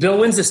 Bill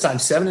wins this time,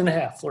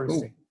 7.5. Florida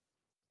State.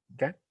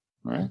 Okay.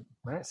 All right.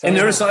 And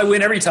notice I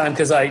win every time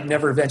because I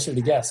never venture to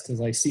guess because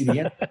I see the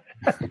end.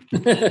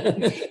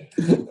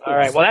 All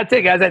right. Well, that's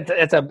it, guys.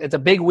 It's a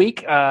big week.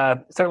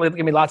 Certainly going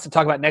to be lots to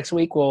talk about next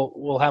week.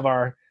 We'll have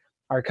our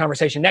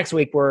conversation next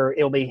week where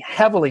it'll be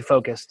heavily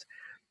focused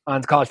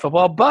on college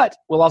football, but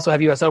we'll also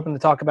have U.S. Open to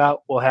talk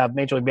about. We'll have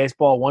Major League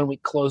Baseball 1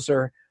 week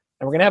closer,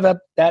 and we're going to have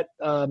that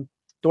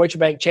Deutsche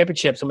Bank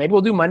Championship. So maybe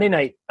we'll do Monday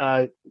night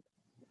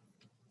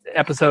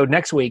episode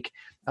next week.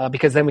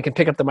 Because then we can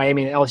pick up the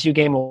Miami and LSU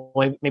game. We'll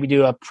maybe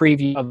do a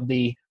preview of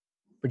the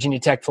Virginia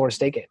Tech Florida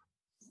State game.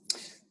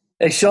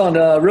 Hey, Sean,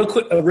 real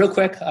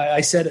quick.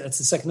 I said it. It's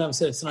the second time I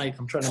said it tonight.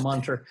 I'm trying to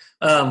monitor.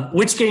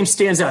 Which game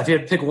stands out? If you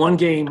had to pick one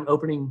game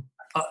opening,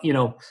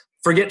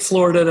 forget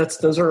Florida.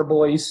 Those are our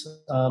boys.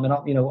 And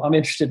I'm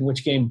interested in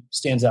which game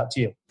stands out to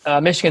you.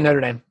 Michigan,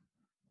 Notre Dame.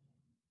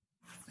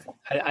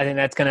 I think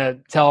that's going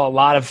to tell a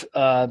lot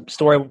of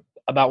story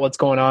about what's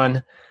going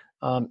on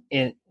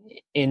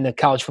in the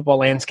college football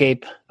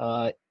landscape.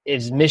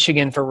 Is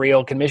Michigan for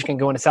real? Can Michigan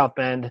go into South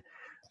Bend?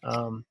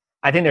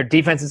 I think their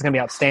defense is going to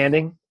be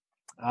outstanding.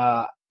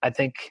 I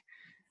think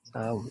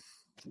so.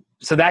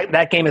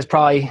 That game is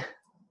probably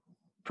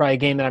a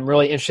game that I'm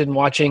really interested in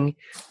watching.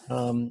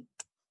 And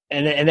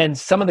then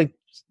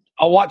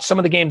I'll watch some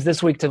of the games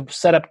this week to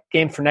set up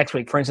games for next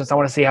week. For instance, I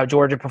want to see how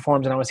Georgia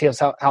performs, and I want to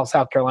see how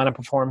South Carolina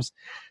performs.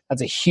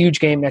 That's a huge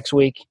game next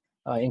week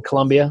in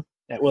Columbia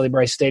at Willie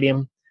Brice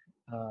Stadium.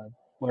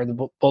 Where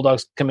the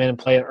Bulldogs come in and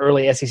play an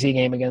early SEC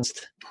game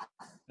against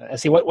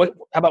SC. How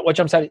about what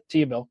jumps out to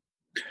you, Bill?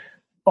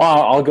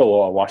 I'll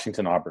go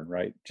Washington Auburn,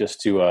 right?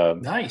 Just to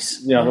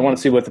nice. I want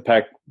to see what the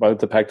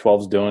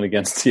Pac-12 is doing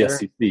against the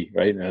SEC,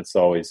 right? And it's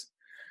always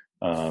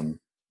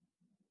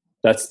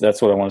that's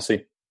what I want to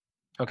see.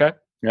 Okay.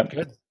 Yep.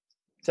 Good.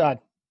 Todd.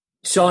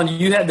 Sean,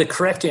 you had the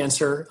correct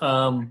answer.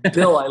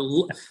 Bill,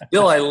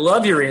 I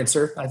love your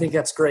answer. I think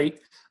that's great.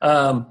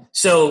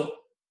 So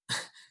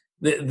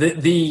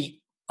the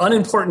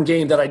unimportant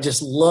game that I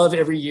just love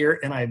every year,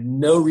 and I have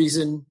no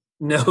reason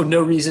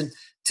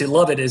to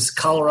love it, is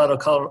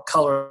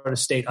Colorado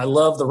State. I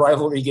love the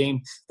rivalry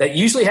game that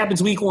usually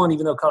happens week one,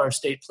 even though Colorado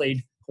State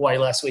played Hawaii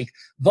last week.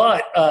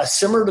 But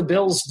similar to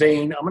Bill's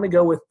vein, I'm going to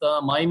go with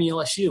Miami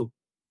LSU.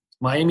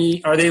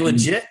 Miami, are they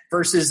legit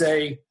versus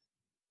a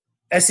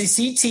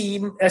SEC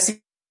team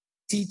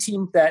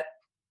that,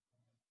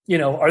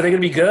 are they going to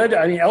be good?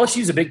 I mean,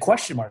 LSU is a big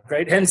question mark,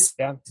 right? Hence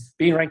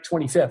being ranked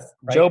 25th.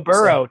 Right? Joe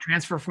Burrow,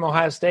 transfer from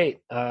Ohio State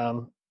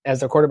as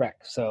their quarterback.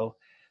 So,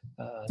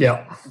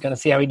 going to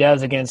see how he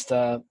does against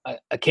a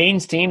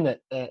Canes team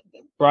that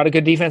brought a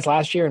good defense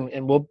last year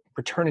and will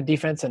return a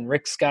defense. And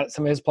Rick's got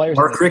some of his players.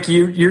 Rick,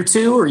 year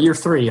 2 or year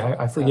 3?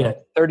 I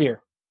forget. Third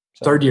year.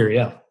 So, third year,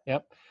 yeah.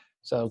 Yep.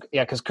 So,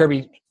 because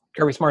Kirby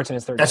Smart's in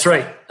his third year. That's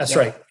right. That's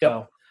right.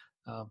 Yep.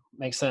 So,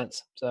 makes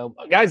sense. So,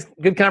 guys,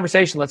 good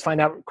conversation. Let's find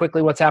out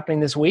quickly what's happening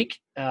this week,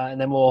 and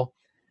then we'll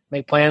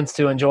make plans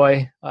to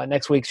enjoy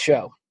next week's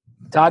show.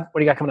 Todd, what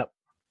do you got coming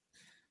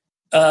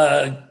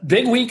up?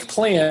 Big week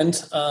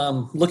planned.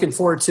 Looking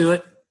forward to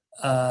it.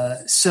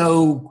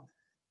 So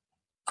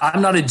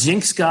I'm not a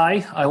jinx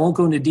guy. I won't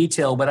go into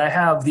detail, but I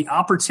have the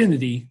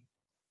opportunity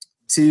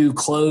to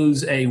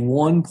close a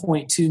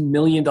 $1.2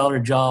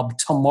 million job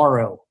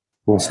tomorrow.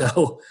 Cool.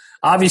 So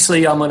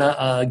obviously I'm going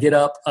to get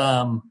up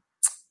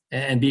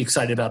and be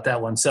excited about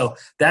that one. So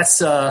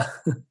that's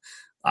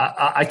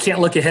I can't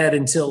look ahead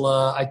until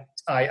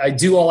I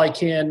do all I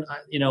can,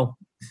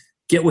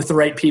 get with the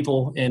right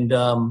people. And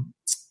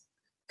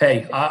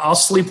hey, I'll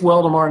sleep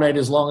well tomorrow night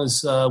as long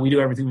as we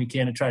do everything we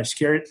can to try to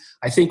secure it.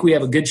 I think we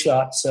have a good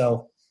shot.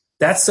 So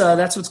that's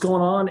what's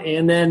going on.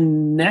 And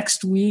then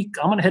next week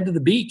I'm going to head to the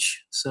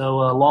beach. So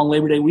long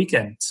Labor Day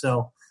weekend.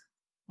 So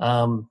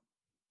going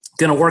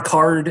to work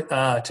hard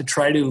to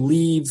try to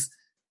leave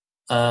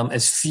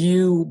as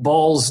few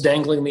balls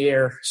dangling in the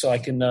air so I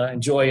can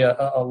enjoy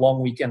a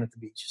long weekend at the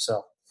beach.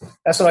 So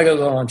that's what I got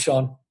going on,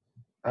 Sean.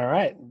 All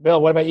right.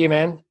 Bill, what about you,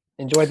 man?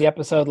 Enjoyed the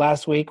episode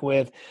last week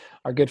with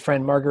our good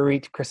friend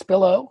Marguerite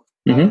Crispillo,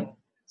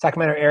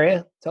 Sacramento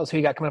area. Tell us who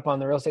you got coming up on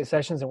the real estate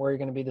sessions and where you're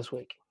going to be this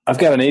week. I've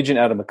got an agent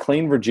out of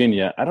McLean,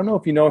 Virginia. I don't know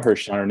if you know her,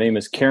 Sean. Her name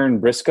is Karen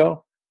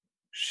Briscoe.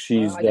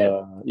 She's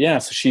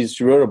so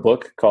she wrote a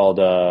book called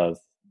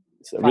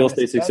Real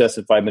Estate Success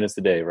in 5 Minutes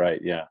a Day, right?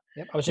 Yeah.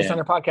 Yep. I was just on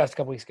her podcast a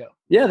couple weeks ago.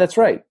 Yeah, that's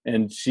right.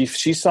 And she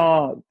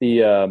saw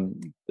the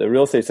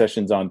real estate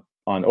sessions on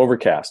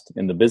Overcast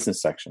in the business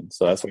section.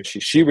 So that's why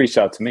she reached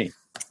out to me.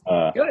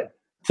 Good.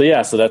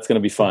 So that's going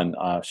to be fun.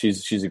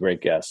 She's a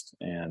great guest,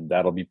 and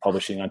that'll be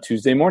publishing on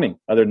Tuesday morning.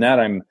 Other than that,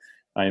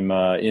 I'm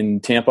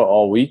in Tampa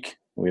all week.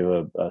 We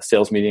have a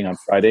sales meeting on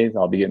Friday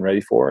I'll be getting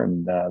ready for,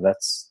 and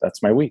that's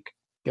my week.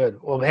 Good.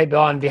 Well, hey, Bill,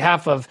 on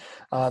behalf of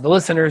the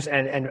listeners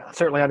and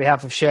certainly on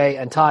behalf of Shay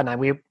and Todd and I,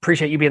 we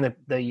appreciate you being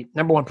the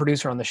number one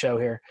producer on the show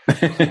here.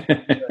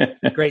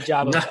 Great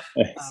job.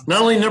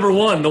 Not only number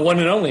one, the one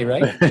and only,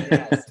 right?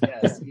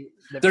 Yes.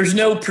 There's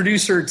no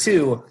producer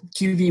two,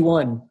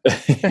 QV1.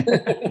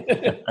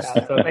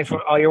 So thanks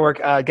for all your work.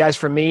 Guys,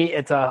 for me,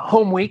 it's a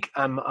home week.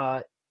 I'm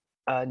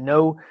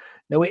no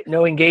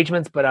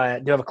engagements, but I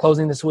do have a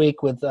closing this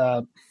week with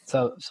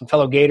some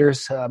fellow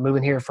Gators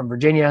moving here from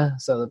Virginia.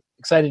 So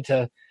excited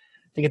to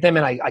get them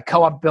in. I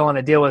co-op Bill on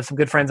a deal with some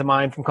good friends of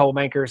mine from Coldwell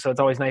Banker, so it's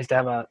always nice to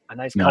have a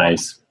nice co-op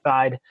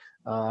side.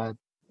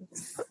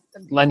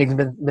 Lending's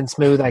been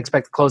smooth. I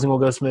expect the closing will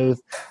go smooth.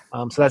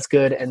 So that's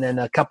good. And then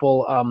a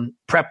couple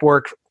prep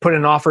work, put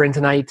an offer in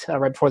tonight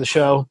right before the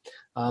show.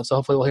 So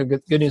hopefully we'll hear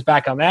good news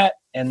back on that.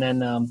 And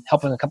then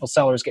helping a couple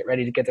sellers get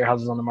ready to get their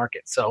houses on the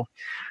market. So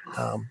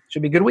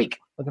should be a good week.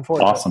 Looking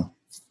forward to it.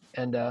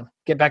 And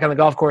get back on the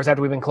golf course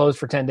after we've been closed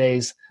for 10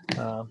 days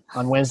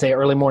on Wednesday,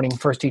 early morning,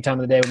 first tee time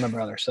of the day with my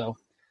brother. So,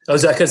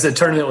 is that because the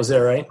tournament was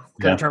there, right?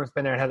 The tournament's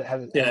been there and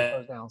had it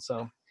closed down.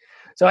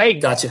 So hey,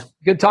 gotcha.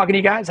 Good talking to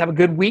you guys. Have a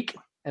good week.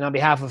 And on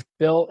behalf of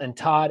Bill and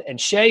Todd and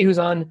Shay, who's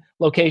on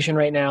location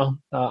right now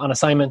on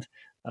assignment,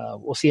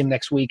 we'll see him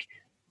next week.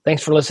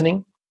 Thanks for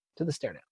listening to the StareDown.